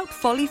 Check out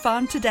Folly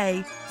Farm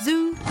today.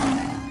 Zoo,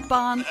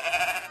 barn,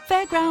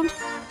 fairground,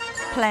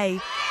 play.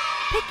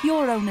 Pick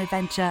your own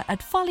adventure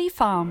at Folly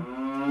Farm.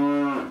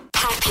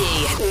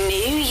 Happy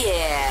New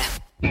Year.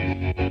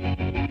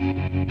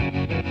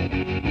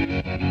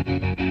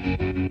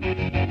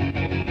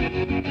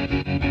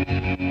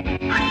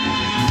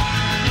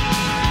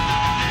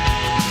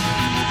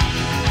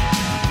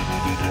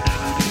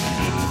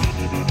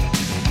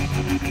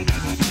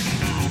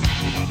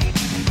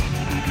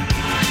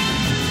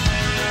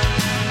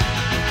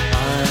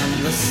 I am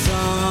the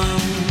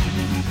sun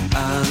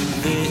and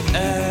the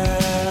air.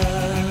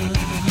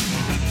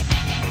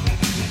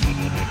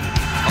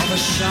 A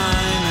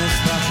shyness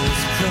that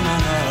is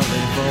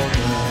criminally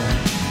vulgar.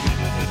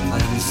 I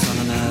am the sun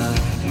and air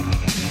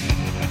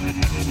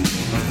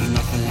of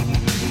nothing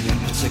in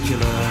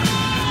particular.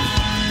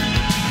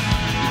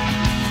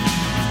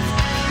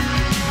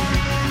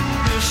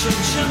 You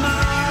should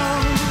know,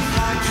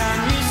 how can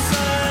you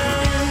say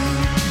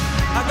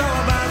I go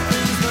about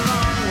things the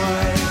wrong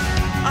way?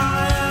 I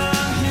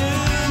am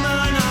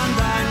human and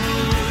I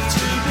need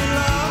to be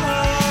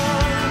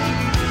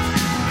loved,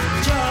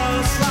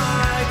 just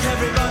like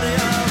everybody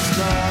else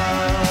does.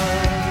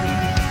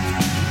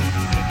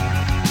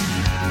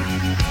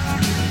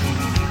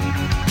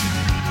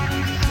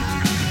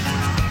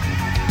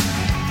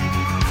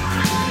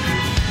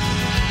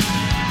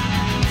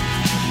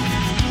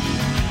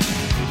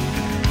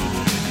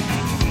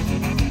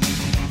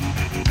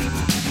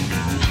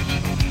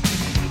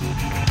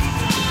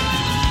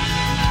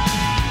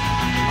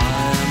 I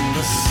am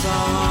the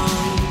sun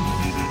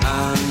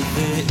and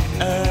the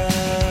air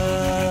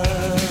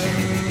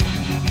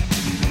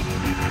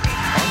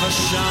of a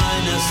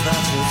shyness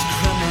that is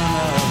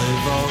criminally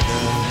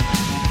vulgar.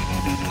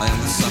 I am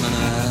the sun and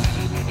air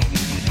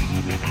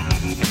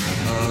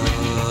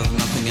of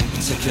nothing in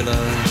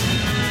particular.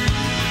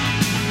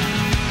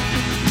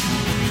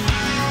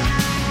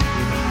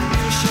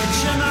 You should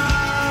know,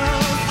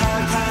 how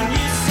can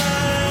you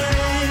say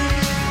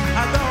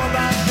I go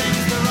about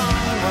things the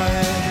wrong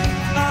way?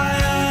 I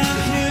am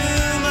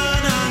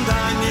human and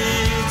I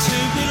need to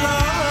be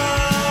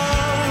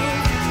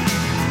loved,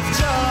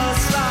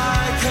 just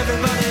like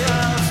everybody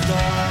else does.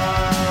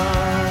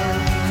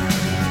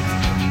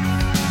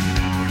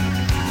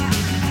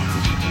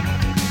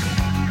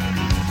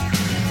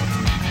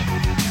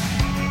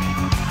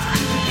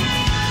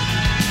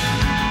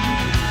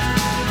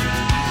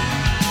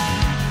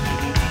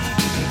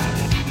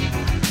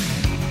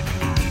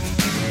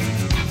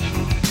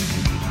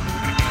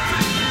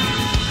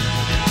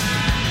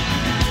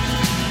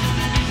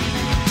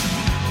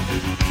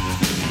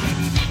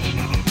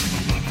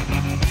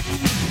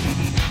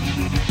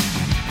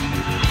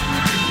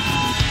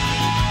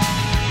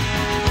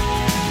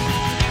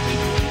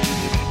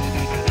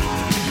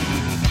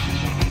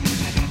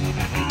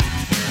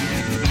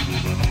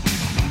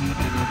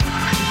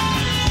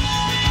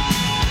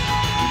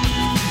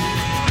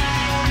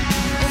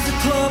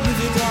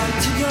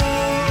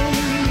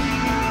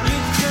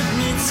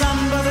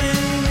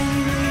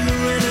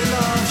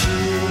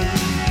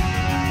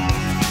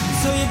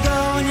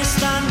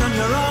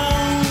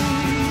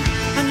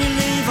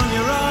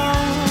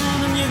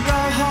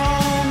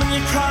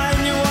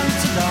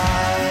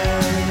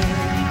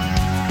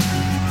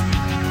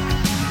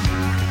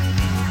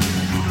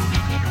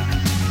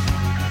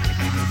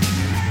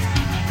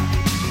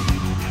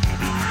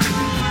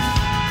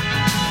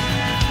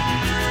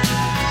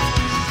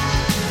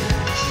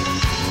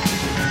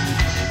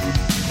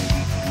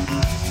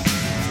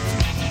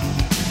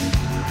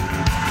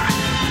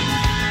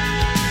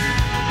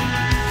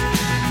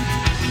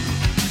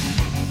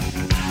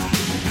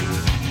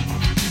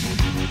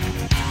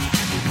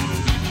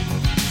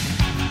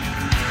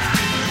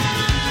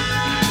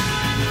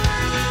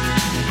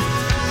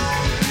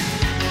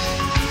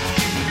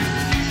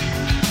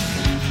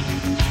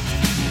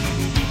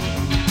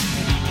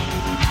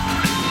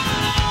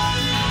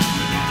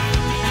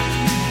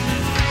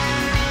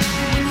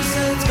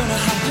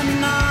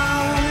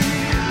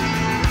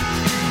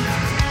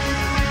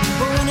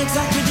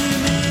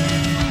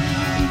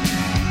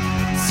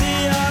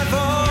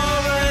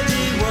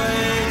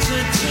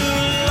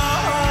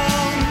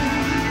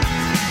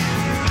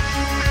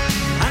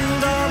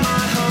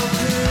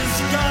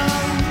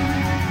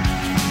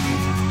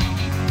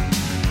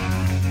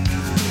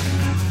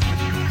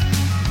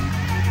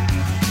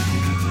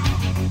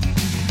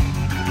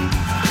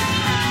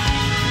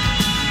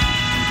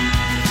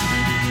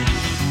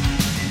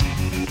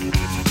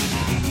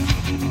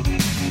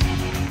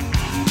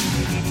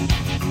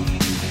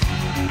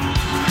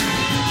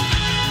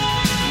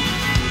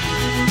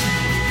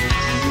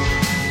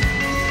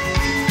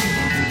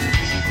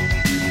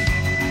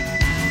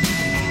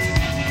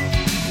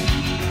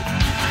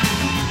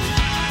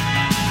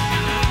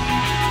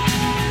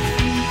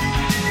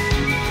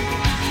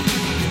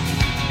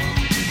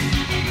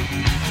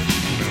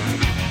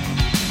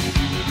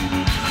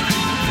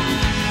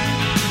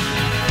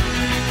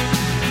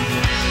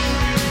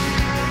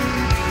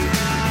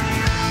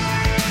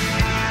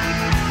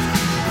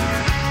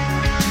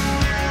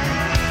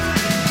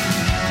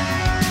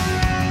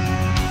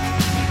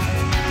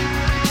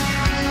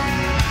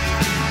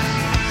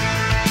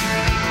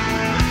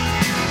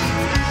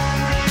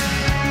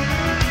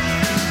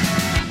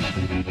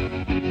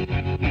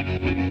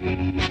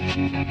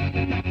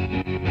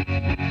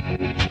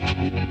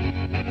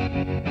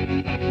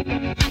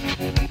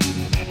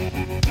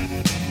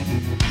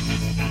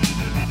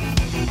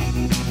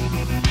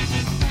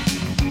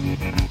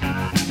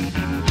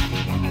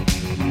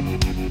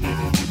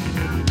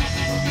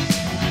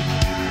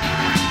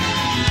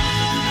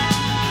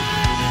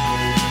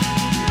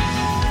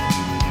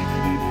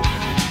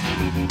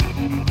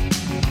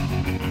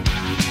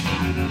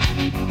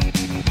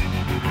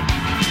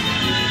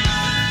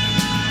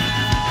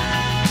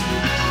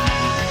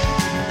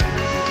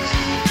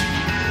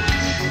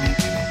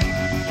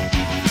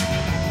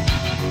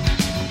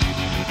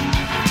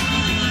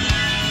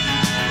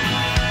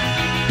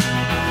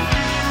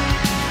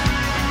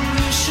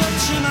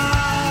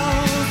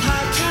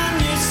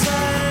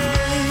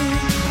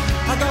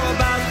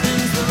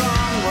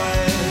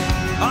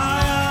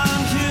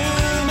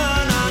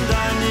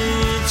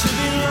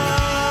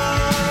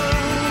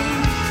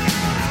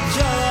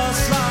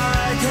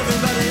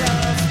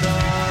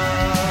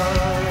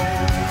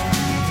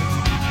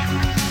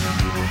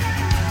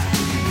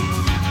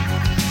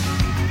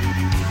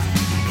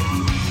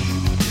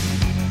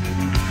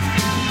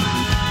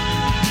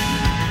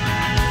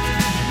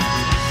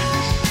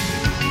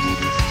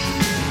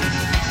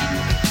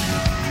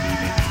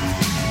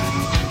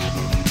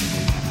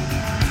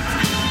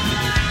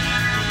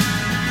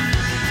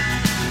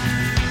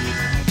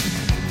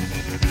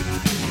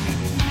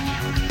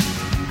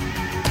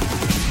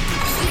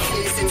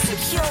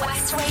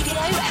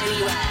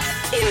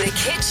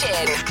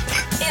 kitchen,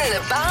 in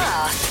the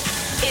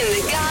bath, in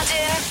the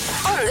garden,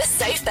 on the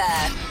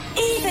sofa,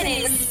 even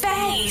in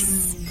space.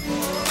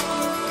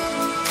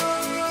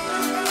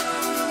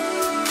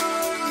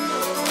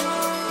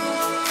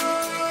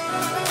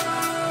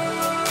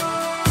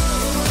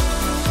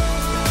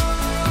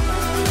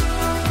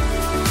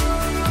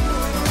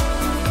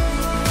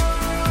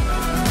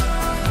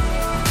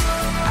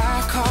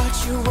 I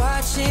caught you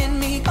watching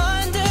me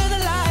under the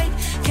light.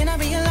 Can I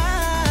be a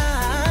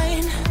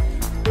line?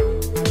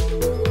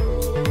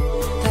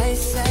 They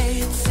say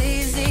it's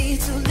easy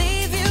to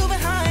leave you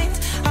behind.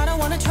 I don't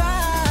wanna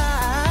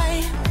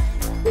try.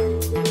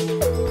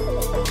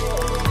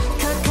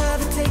 Cut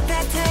cover, take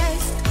that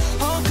test.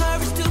 Hold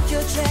courage to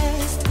your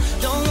chest.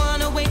 Don't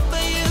wanna wait for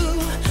you.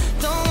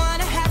 Don't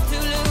wanna have to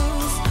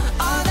lose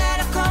all that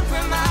I've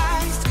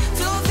compromised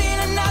to feel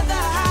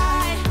another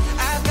high.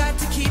 I've got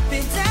to keep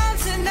it down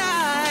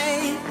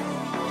tonight.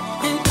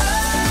 And oh,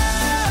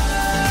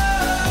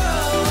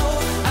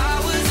 I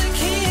was a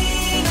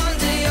king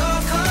under your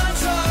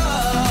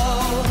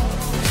control.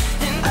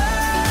 And oh,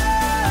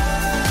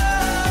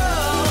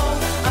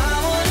 I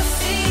wanna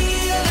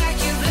feel like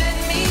you've let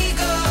me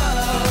go.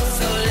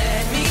 So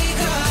let me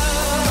go.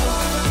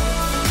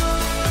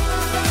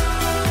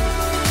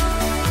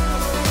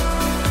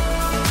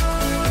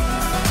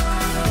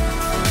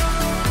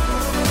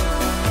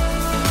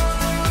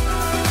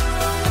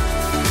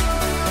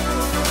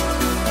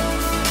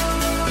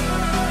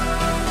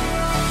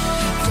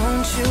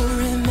 Don't you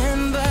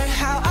remember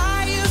how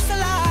I used to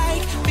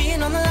like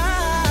being on the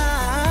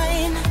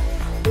line?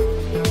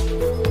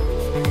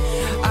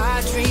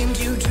 I dreamed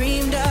you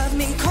dreamed of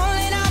me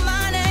calling out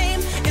my name.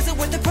 Is it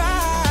worth the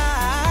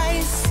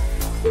price?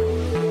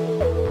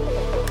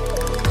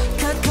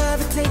 Cut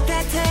cover, take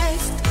that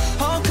test.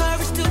 Hold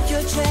courage to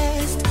your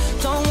chest.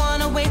 Don't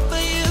wanna wait for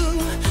you.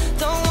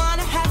 Don't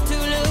wanna have to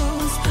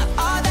lose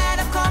all that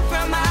I've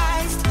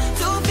compromised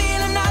to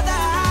feel another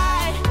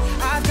high.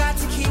 I've got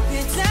to keep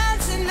it down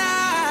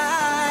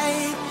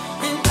tonight.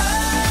 And oh,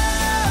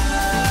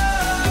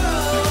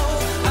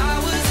 I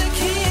was a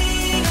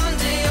king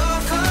under your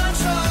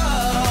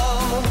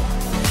control.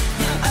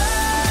 And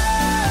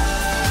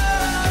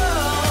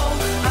oh,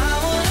 I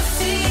wanna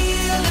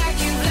feel like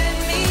you let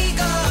me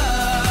go.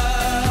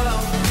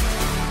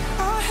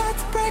 I had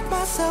to break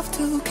myself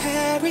to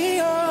carry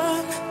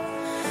on.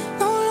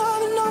 No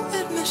love and no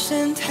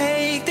admission.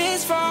 Take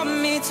this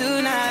from me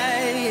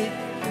tonight.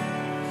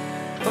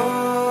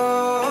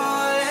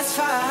 Oh, let's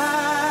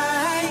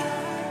fight.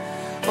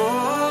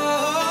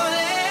 Oh,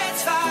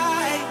 let's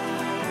fight.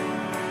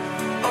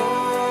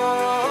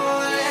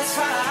 Oh, let's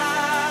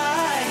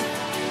fight.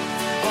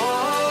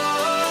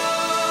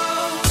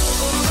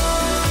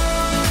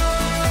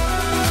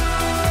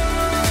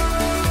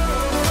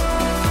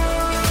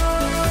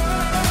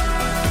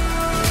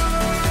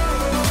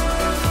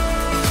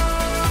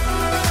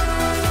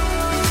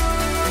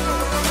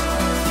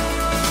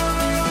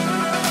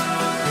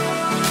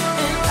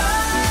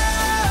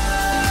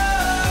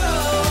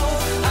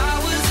 I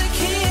was a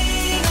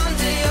king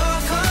under your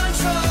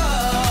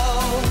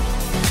control.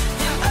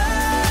 And oh,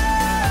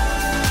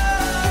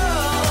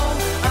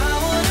 I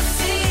wanna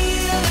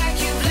feel like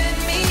you've let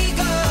me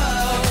go.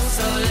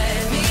 So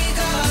let me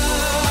go.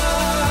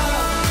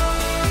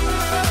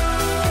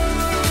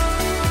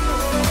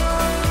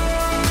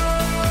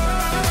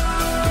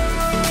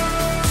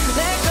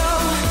 Let go,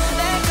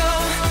 let go,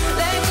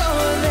 let go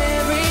of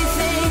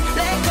everything.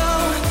 Let go,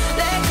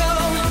 let go,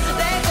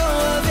 let go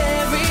of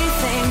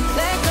everything.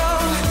 Let go,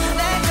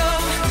 let go,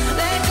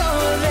 let go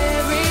of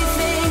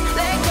everything.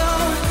 Let go,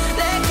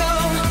 let go,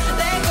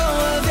 let go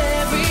of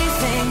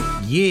everything.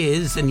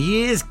 Years and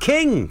Years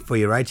King for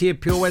you right here,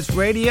 Pure West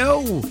Radio.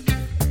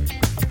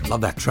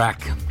 Love that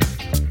track.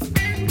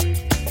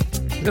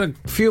 We've got a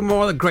few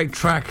more of the great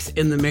tracks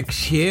in the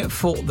mix here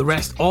for the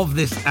rest of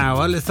this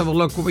hour. Let's have a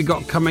look what we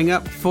got coming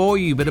up for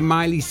you. Bit of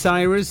Miley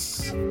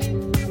Cyrus.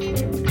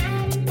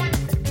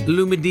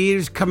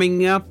 Lumineers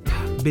coming up.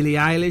 Billie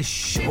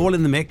Eilish, all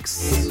in the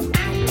mix.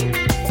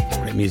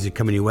 Great music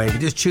coming your way. If you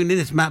just tuned in,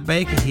 it's Matt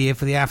Baker here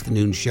for the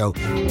afternoon show.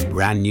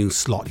 Brand new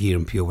slot here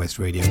on Pure West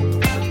Radio.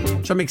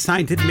 So I'm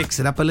excited to mix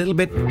it up a little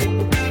bit.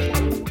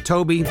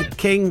 Toby the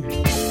King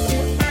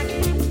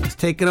has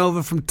taken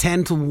over from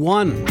 10 to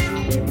 1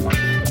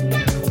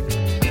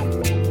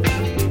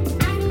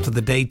 for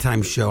the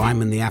daytime show.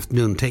 I'm in the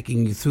afternoon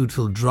taking you through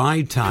till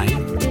drive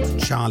time.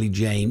 Charlie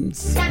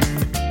James.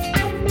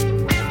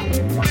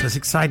 So it's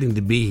exciting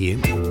to be here.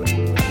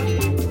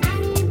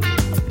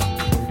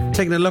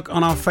 Taking a look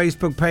on our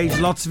Facebook page,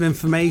 lots of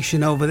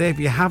information over there. If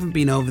you haven't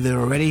been over there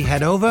already,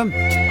 head over.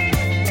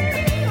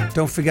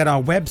 Don't forget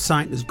our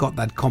website has got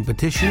that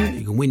competition.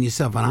 You can win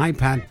yourself an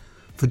iPad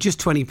for just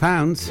 £20.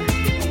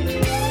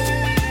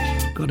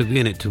 Got to be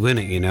in it to win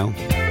it, you know.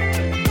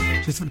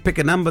 Just pick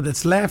a number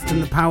that's left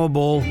in the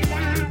Powerball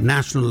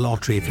National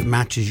Lottery. If it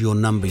matches your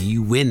number,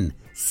 you win.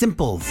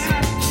 Simples.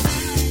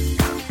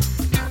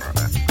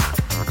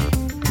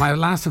 My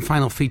last and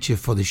final feature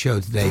for the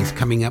show today is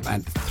coming up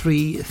at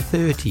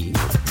 3:30.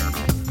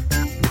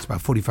 It's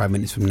about 45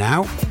 minutes from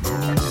now.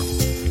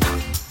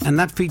 And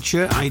that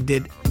feature I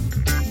did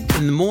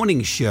in the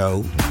morning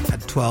show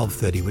at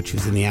 12:30, which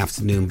was in the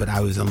afternoon, but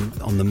I was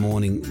on the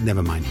morning.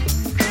 Never mind.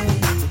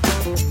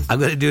 I'm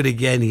going to do it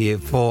again here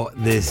for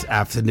this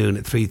afternoon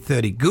at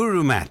 3:30.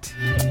 Guru Mat.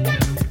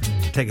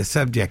 Take a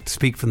subject,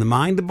 speak from the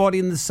mind, the body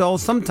and the soul.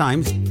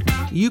 Sometimes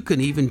you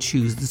can even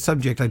choose the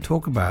subject I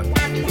talk about,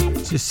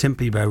 just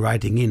simply by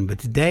writing in. But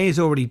today is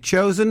already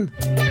chosen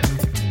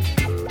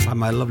by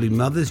my lovely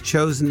mother's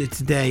chosen it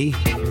today.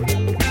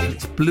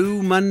 It's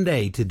Blue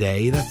Monday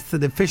today. That's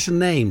the official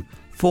name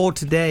for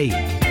today.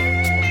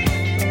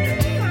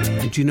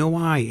 And do you know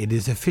why it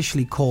is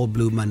officially called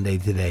Blue Monday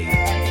today?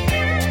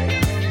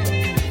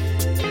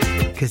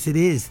 Because it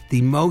is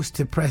the most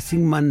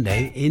depressing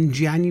Monday in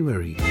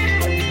January.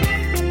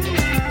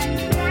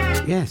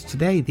 Yes,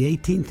 today, the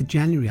 18th of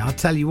January. I'll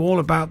tell you all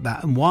about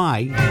that and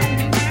why.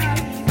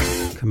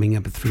 Coming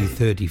up at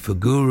 3:30 for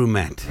Guru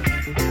Mat.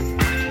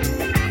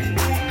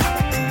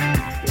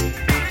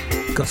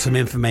 Got some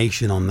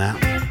information on that.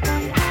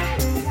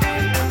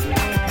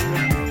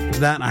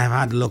 That I have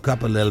had to look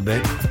up a little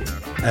bit,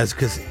 as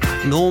because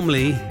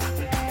normally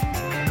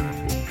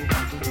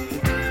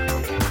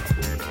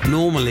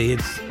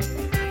it's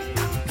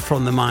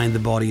from the mind, the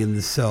body and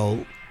the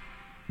soul.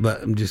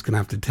 But I'm just going to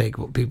have to take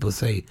what people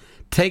say.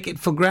 Take it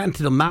for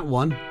granted on that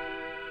one.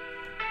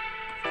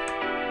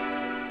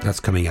 That's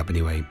coming up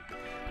anyway.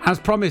 As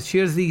promised,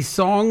 here's these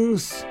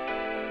songs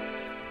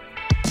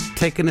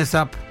taking us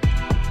up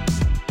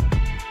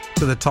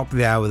to the top of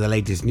the hour with the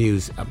latest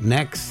news. Up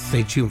next,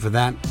 stay tuned for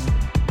that.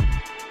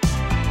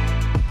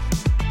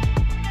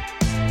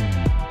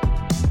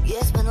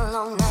 Yeah, it's been a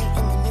long night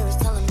and the mirror's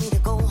telling me to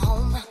go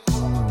home.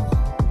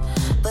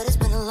 But it's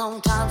been a long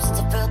time since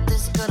I felt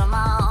this good on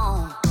my own.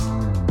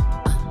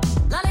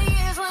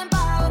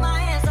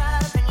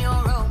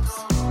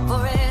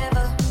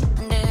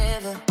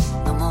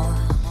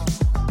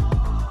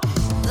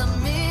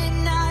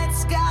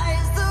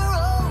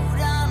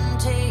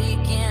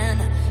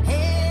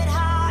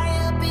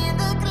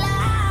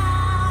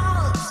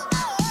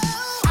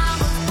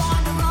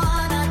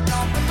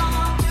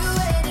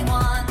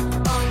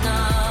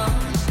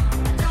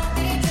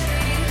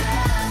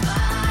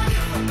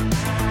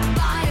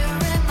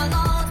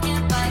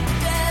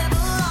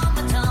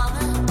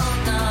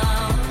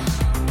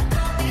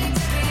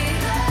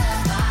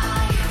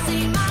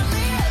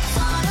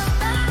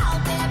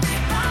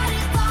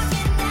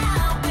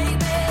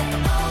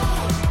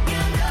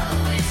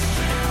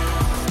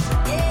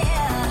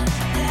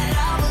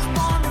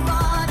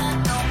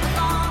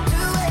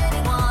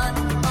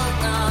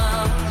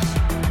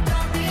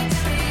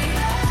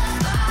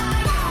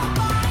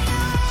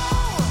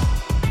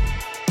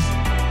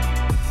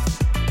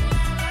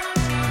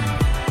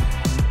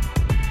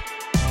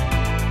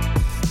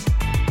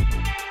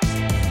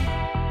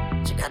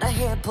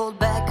 Pulled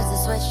back cause the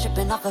sweat's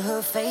dripping off of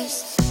her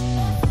face.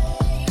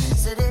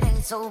 Said it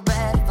ain't so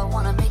bad if I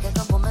wanna make a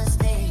couple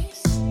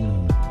mistakes.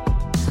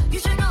 You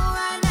should know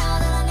right now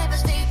that I never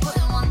stay put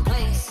in one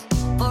place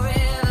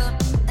forever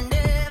and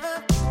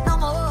ever, no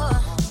more.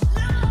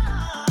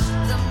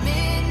 The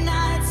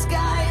midnight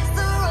sky is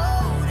the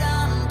road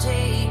I'm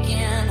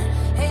taking,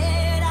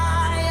 head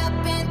high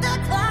up in the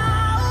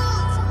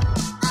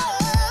clouds. Oh,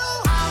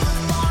 I was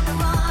born to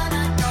run,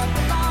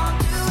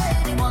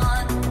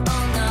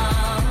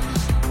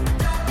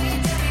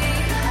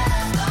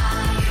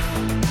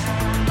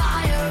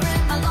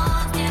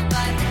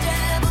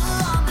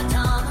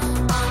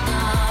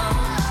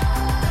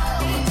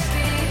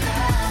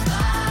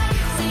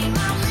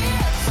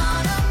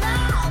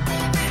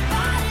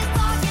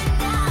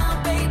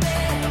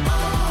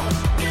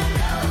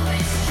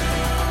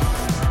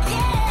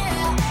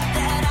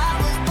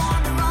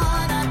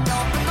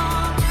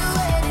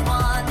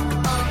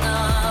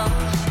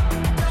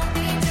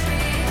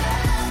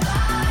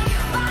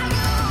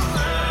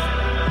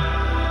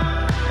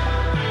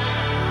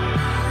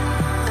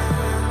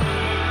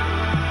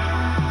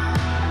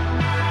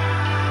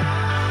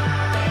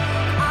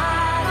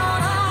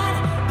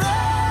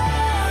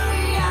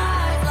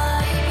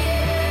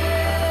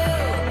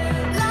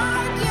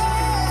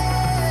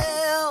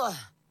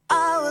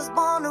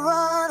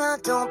 I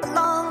don't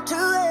belong to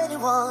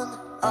anyone.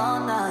 Oh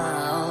no.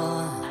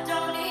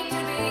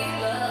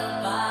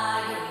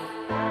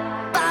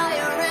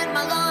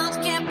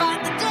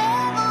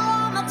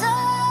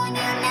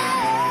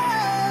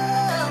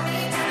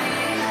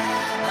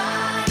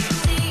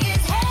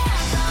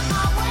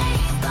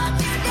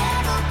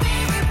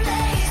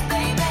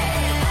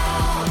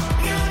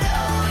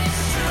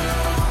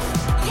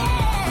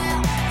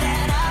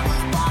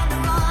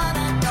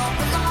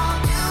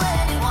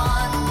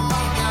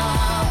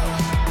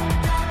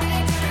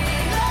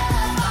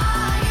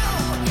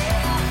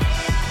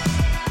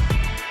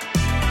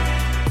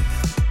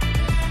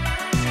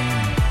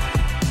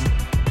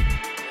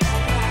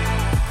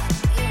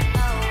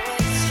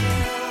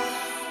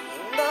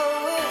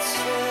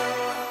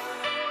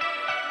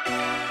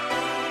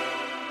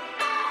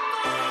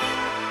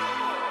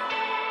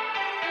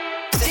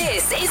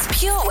 This is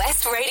Pure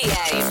West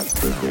Radio.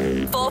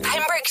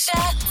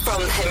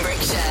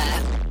 Pembrokeshire.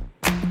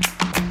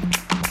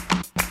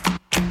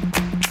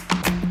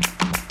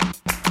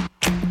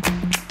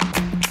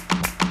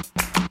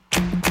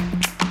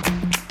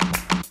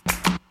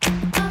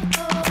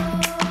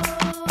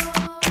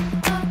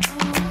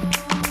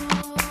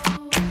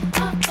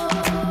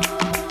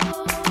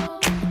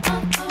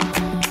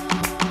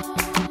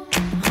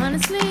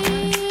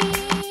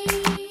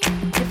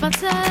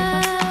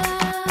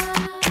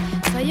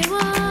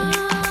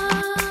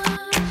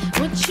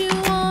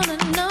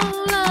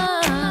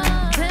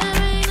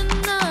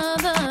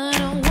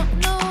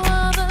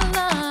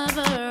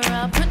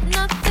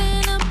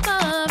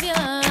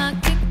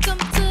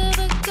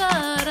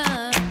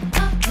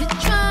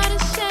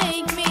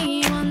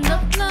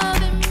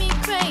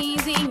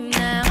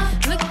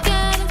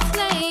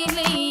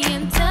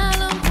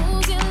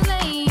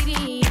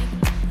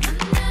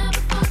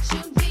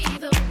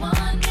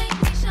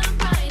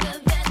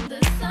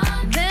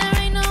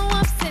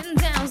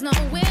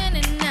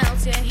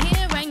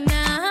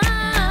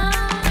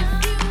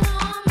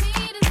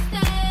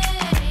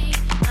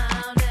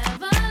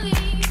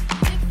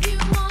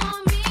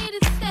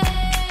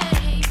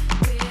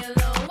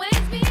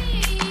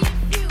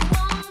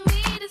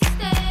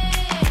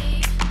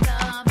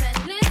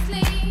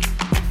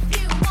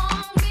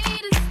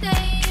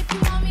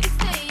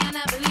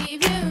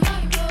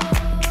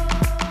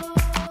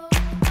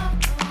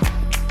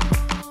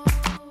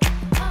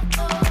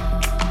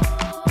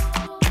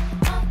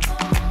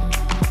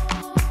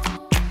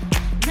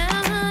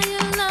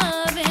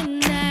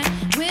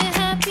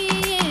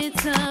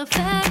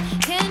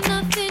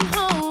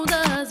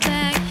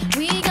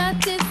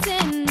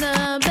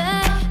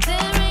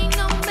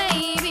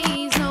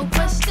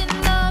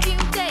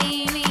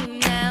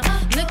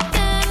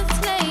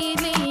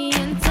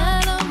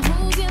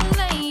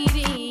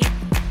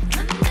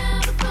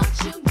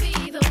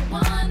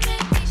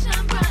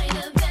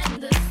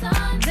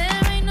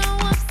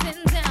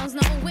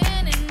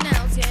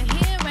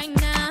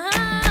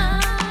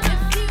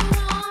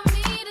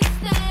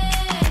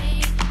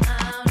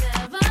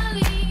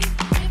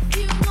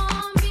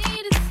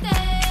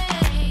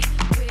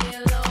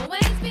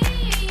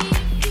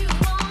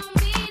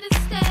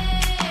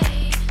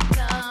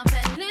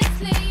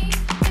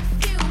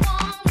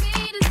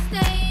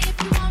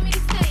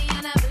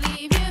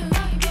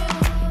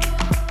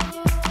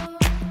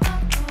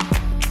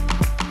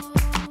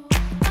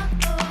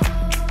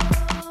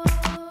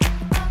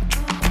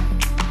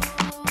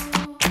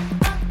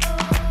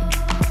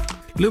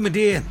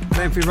 Lumideer,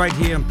 playing for you right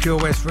here on Pure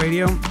West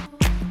Radio. We've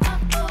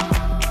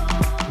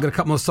got a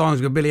couple more songs.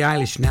 We've got Billie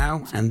Eilish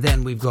now, and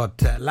then we've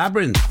got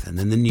Labyrinth, and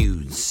then the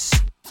news.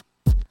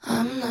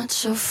 I'm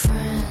not your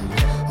friend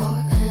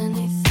or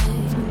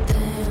anything,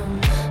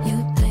 damn.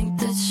 You think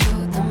that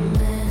you're the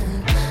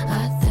man,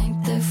 I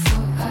think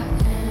therefore I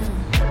am.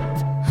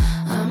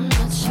 I'm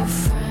not your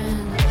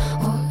friend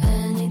or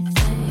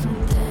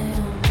anything,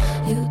 damn.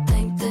 You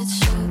think that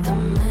you're the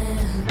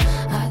man,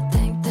 I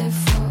think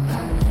therefore I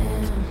am.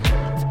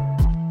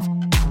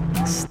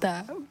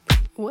 Stop.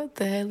 What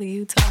the hell are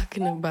you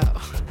talking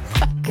about?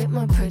 Get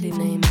my pretty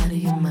name out of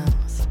your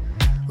mouth.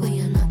 We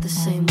are not the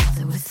same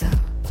with or without.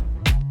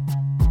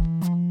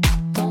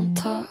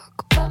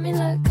 Talk about me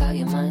like how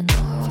you might know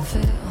how I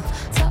feel.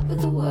 Top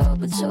of the world,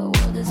 but your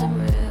world isn't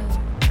real.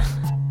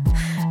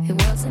 It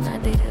wasn't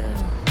ideal.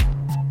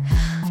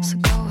 So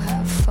go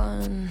have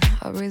fun.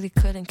 I really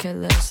couldn't care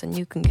less, and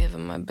you can give it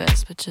my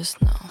best, but just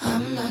know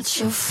I'm not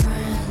your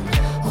friend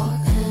or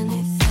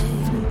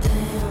anything,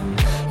 damn.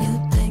 You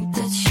think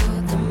that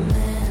you're the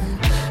man,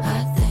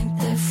 I think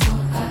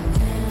therefore I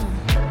am.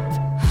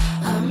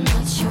 I'm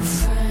not your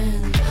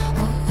friend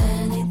or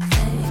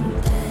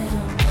anything, damn.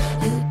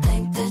 You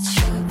think that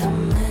you're the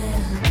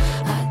man,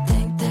 I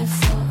think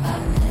therefore I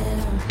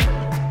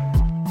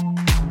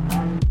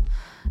am.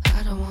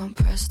 I don't want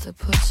press to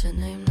put your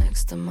name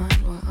next to mine.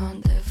 We're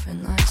on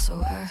different lines,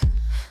 so I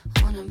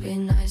wanna be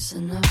nice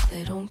enough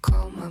they don't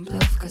call my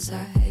bluff, cause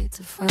I hate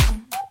to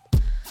find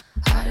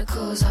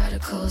articles,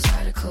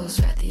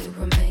 rather you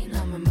remain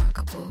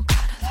unremarkable.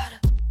 Got a lot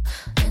of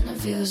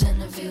interviews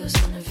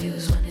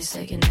when they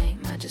say your name,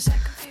 I just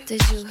act confused.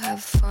 Did you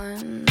have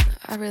fun?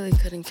 I really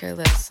couldn't care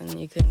less, and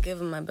you couldn't give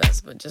them my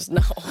best, but just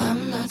know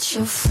I'm not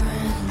your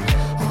friend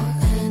or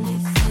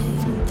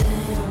anything,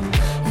 damn.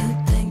 You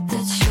think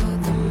that you're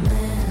the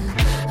man,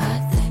 I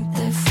think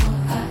therefore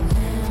I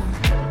am.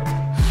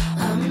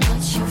 I'm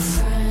not your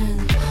friend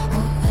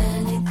or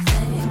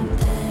anything,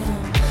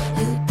 damn.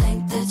 You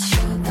think that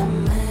you're the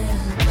man,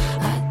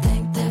 I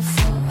think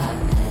therefore I am.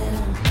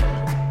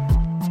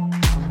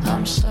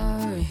 I'm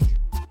sorry.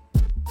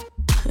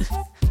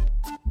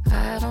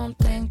 I don't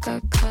think I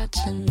caught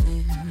your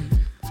name.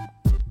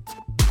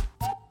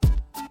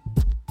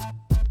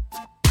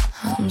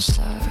 I'm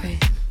sorry.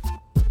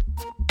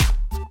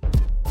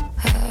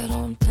 I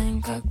don't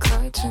think I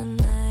caught your name.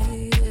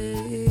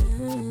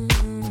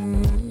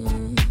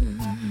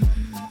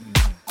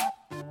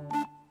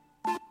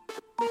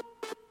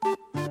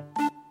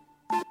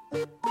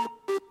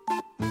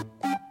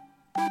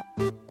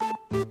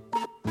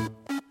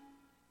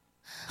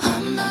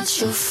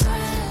 your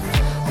friend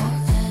or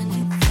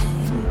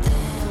anything.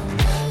 Damn,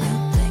 you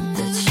think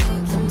that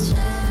you're the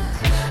man.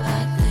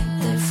 I think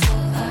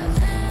therefore I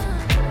am.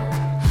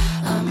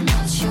 I'm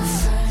not your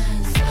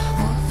friend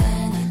or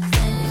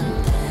anything.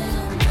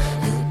 Damn,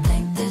 you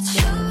think that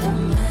you're the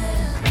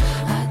man.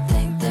 I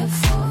think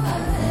therefore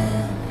I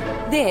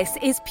am. This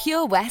is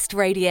Pure West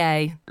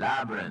Radio.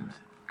 Labyrinth,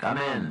 come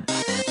in.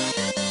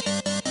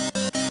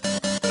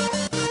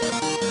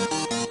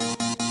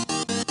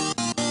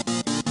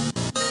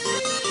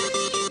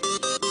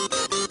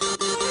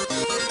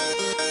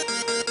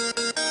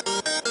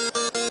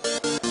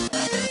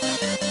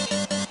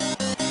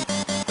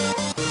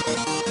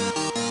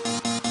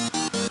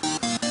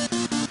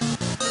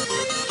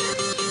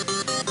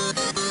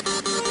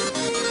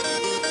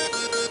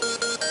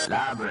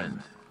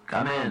 Labyrinth,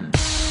 come in.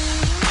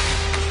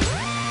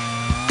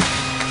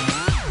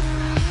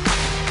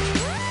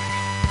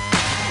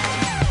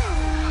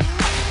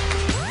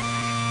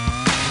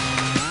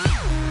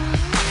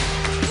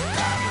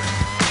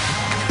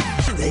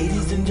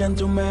 Ladies and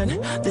gentlemen,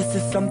 this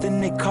is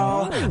something they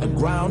call a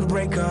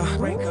groundbreaker.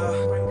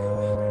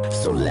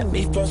 So let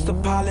me first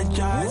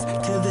apologize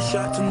to the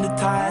shirts and the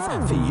ties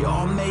for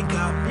your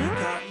makeup.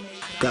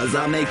 Cause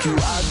I'll make you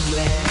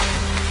ugly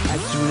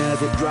as soon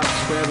as it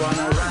drops. We're on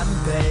a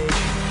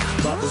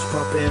rampage, bubbles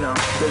popping up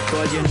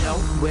before you know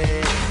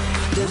it.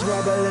 There's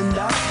rubble and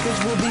dust, cause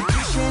we'll be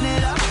pushing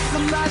it up.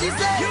 Somebody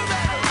say, you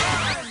better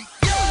run,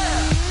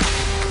 yeah.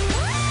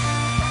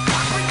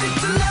 I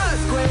predict an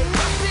earthquake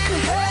up in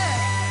here.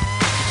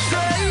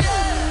 Say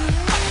yeah.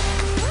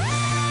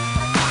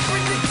 I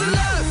predict an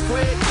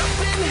earthquake up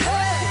in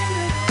here.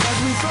 Cause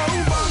we throw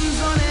bombs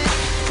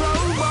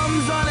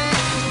on it,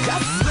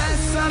 just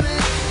mess on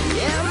it,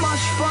 yeah,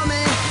 mush for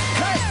me.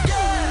 Hey,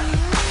 yeah.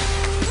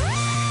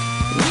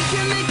 We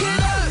can make an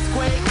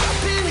earthquake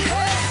up in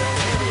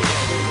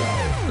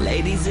here.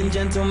 Ladies and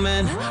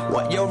gentlemen,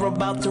 what you're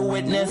about to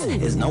witness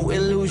is no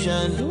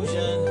illusion.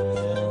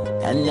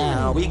 And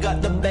now we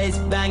got the bass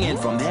banging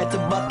from here to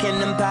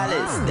Buckingham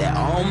Palace. They're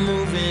all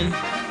moving.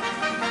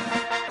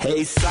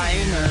 Hey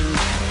Simon,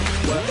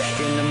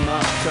 working them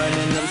up,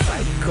 turning them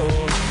psycho.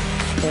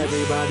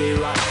 Everybody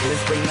rock,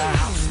 let's bring the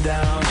house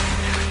down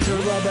to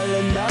rubble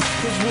and dust,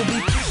 cause we'll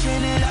be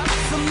pushing it up.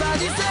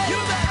 Somebody say, you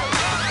better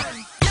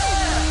run,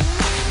 yeah.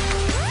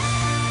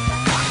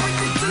 I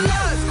predict an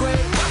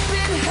earthquake up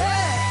in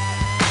here.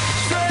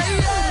 Say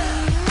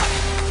yeah.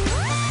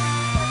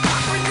 I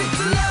predict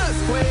an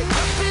earthquake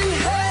up in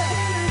here.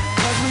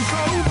 Cause we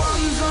throw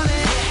bombs on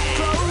it,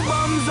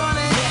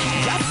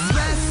 just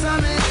mess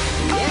on it,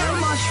 yeah,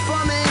 much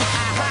for me.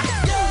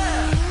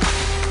 Yeah.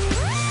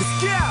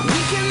 We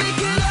can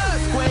make an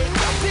earthquake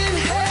up in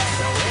here.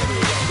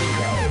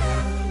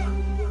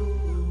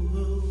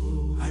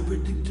 I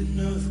predict an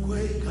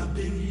earthquake up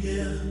in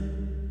here.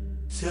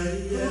 Say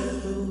yeah.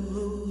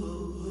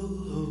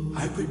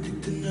 I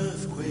predict an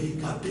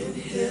earthquake up in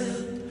here.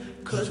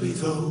 Cause we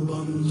throw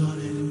bombs on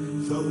it,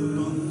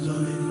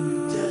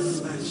 just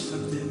smash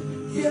something,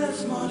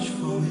 yes, much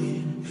for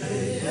me,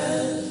 hey,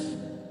 yes.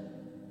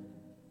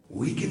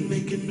 We can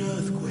make an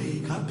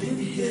earthquake up in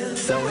here.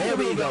 So here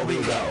we go.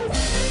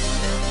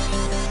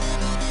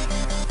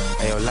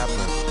 Hey, yo,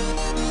 Labyrinth.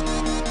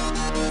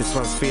 This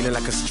one's feeling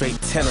like a straight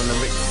 10 on the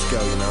Richter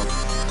scale, you know?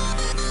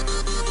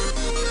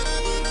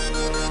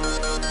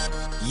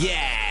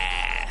 Yeah!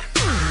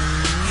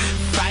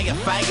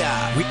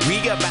 Fire. We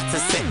about to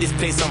set this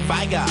place on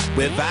fire.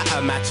 Without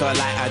a match or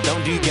lighter,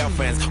 don't do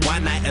girlfriends.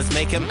 One nighters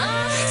make him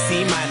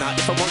C minor.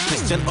 If I want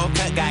Christian or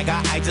Kurt Geiger,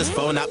 I just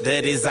phone up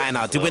the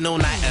designer. Doing all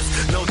nighters,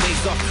 no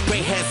days off.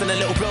 Grey hairs and a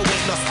little bit of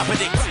weight loss. I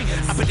predict.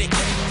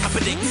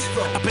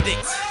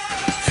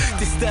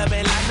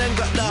 Disturbing London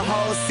got the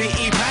whole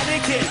city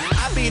panicking.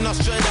 I be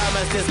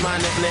Nostradamus, this my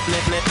nip.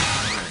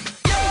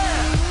 Yeah!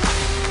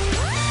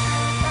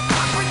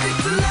 I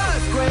predict an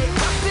earthquake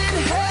up in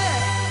here.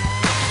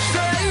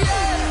 Say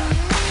yeah!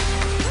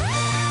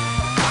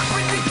 I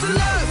predict an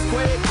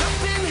earthquake up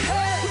in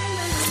here.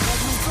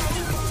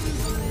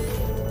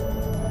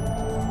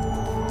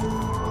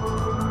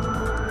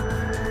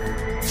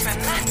 From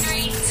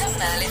Matthery to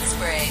Merlin's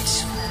Bridge.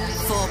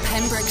 For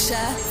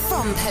Pembrokeshire,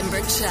 from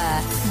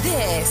Pembrokeshire,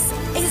 this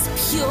is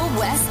Pure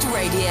West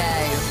Radio.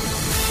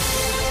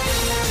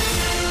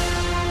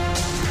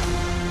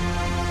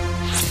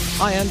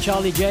 Hi, I'm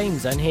Charlie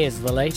James, and here's the latest.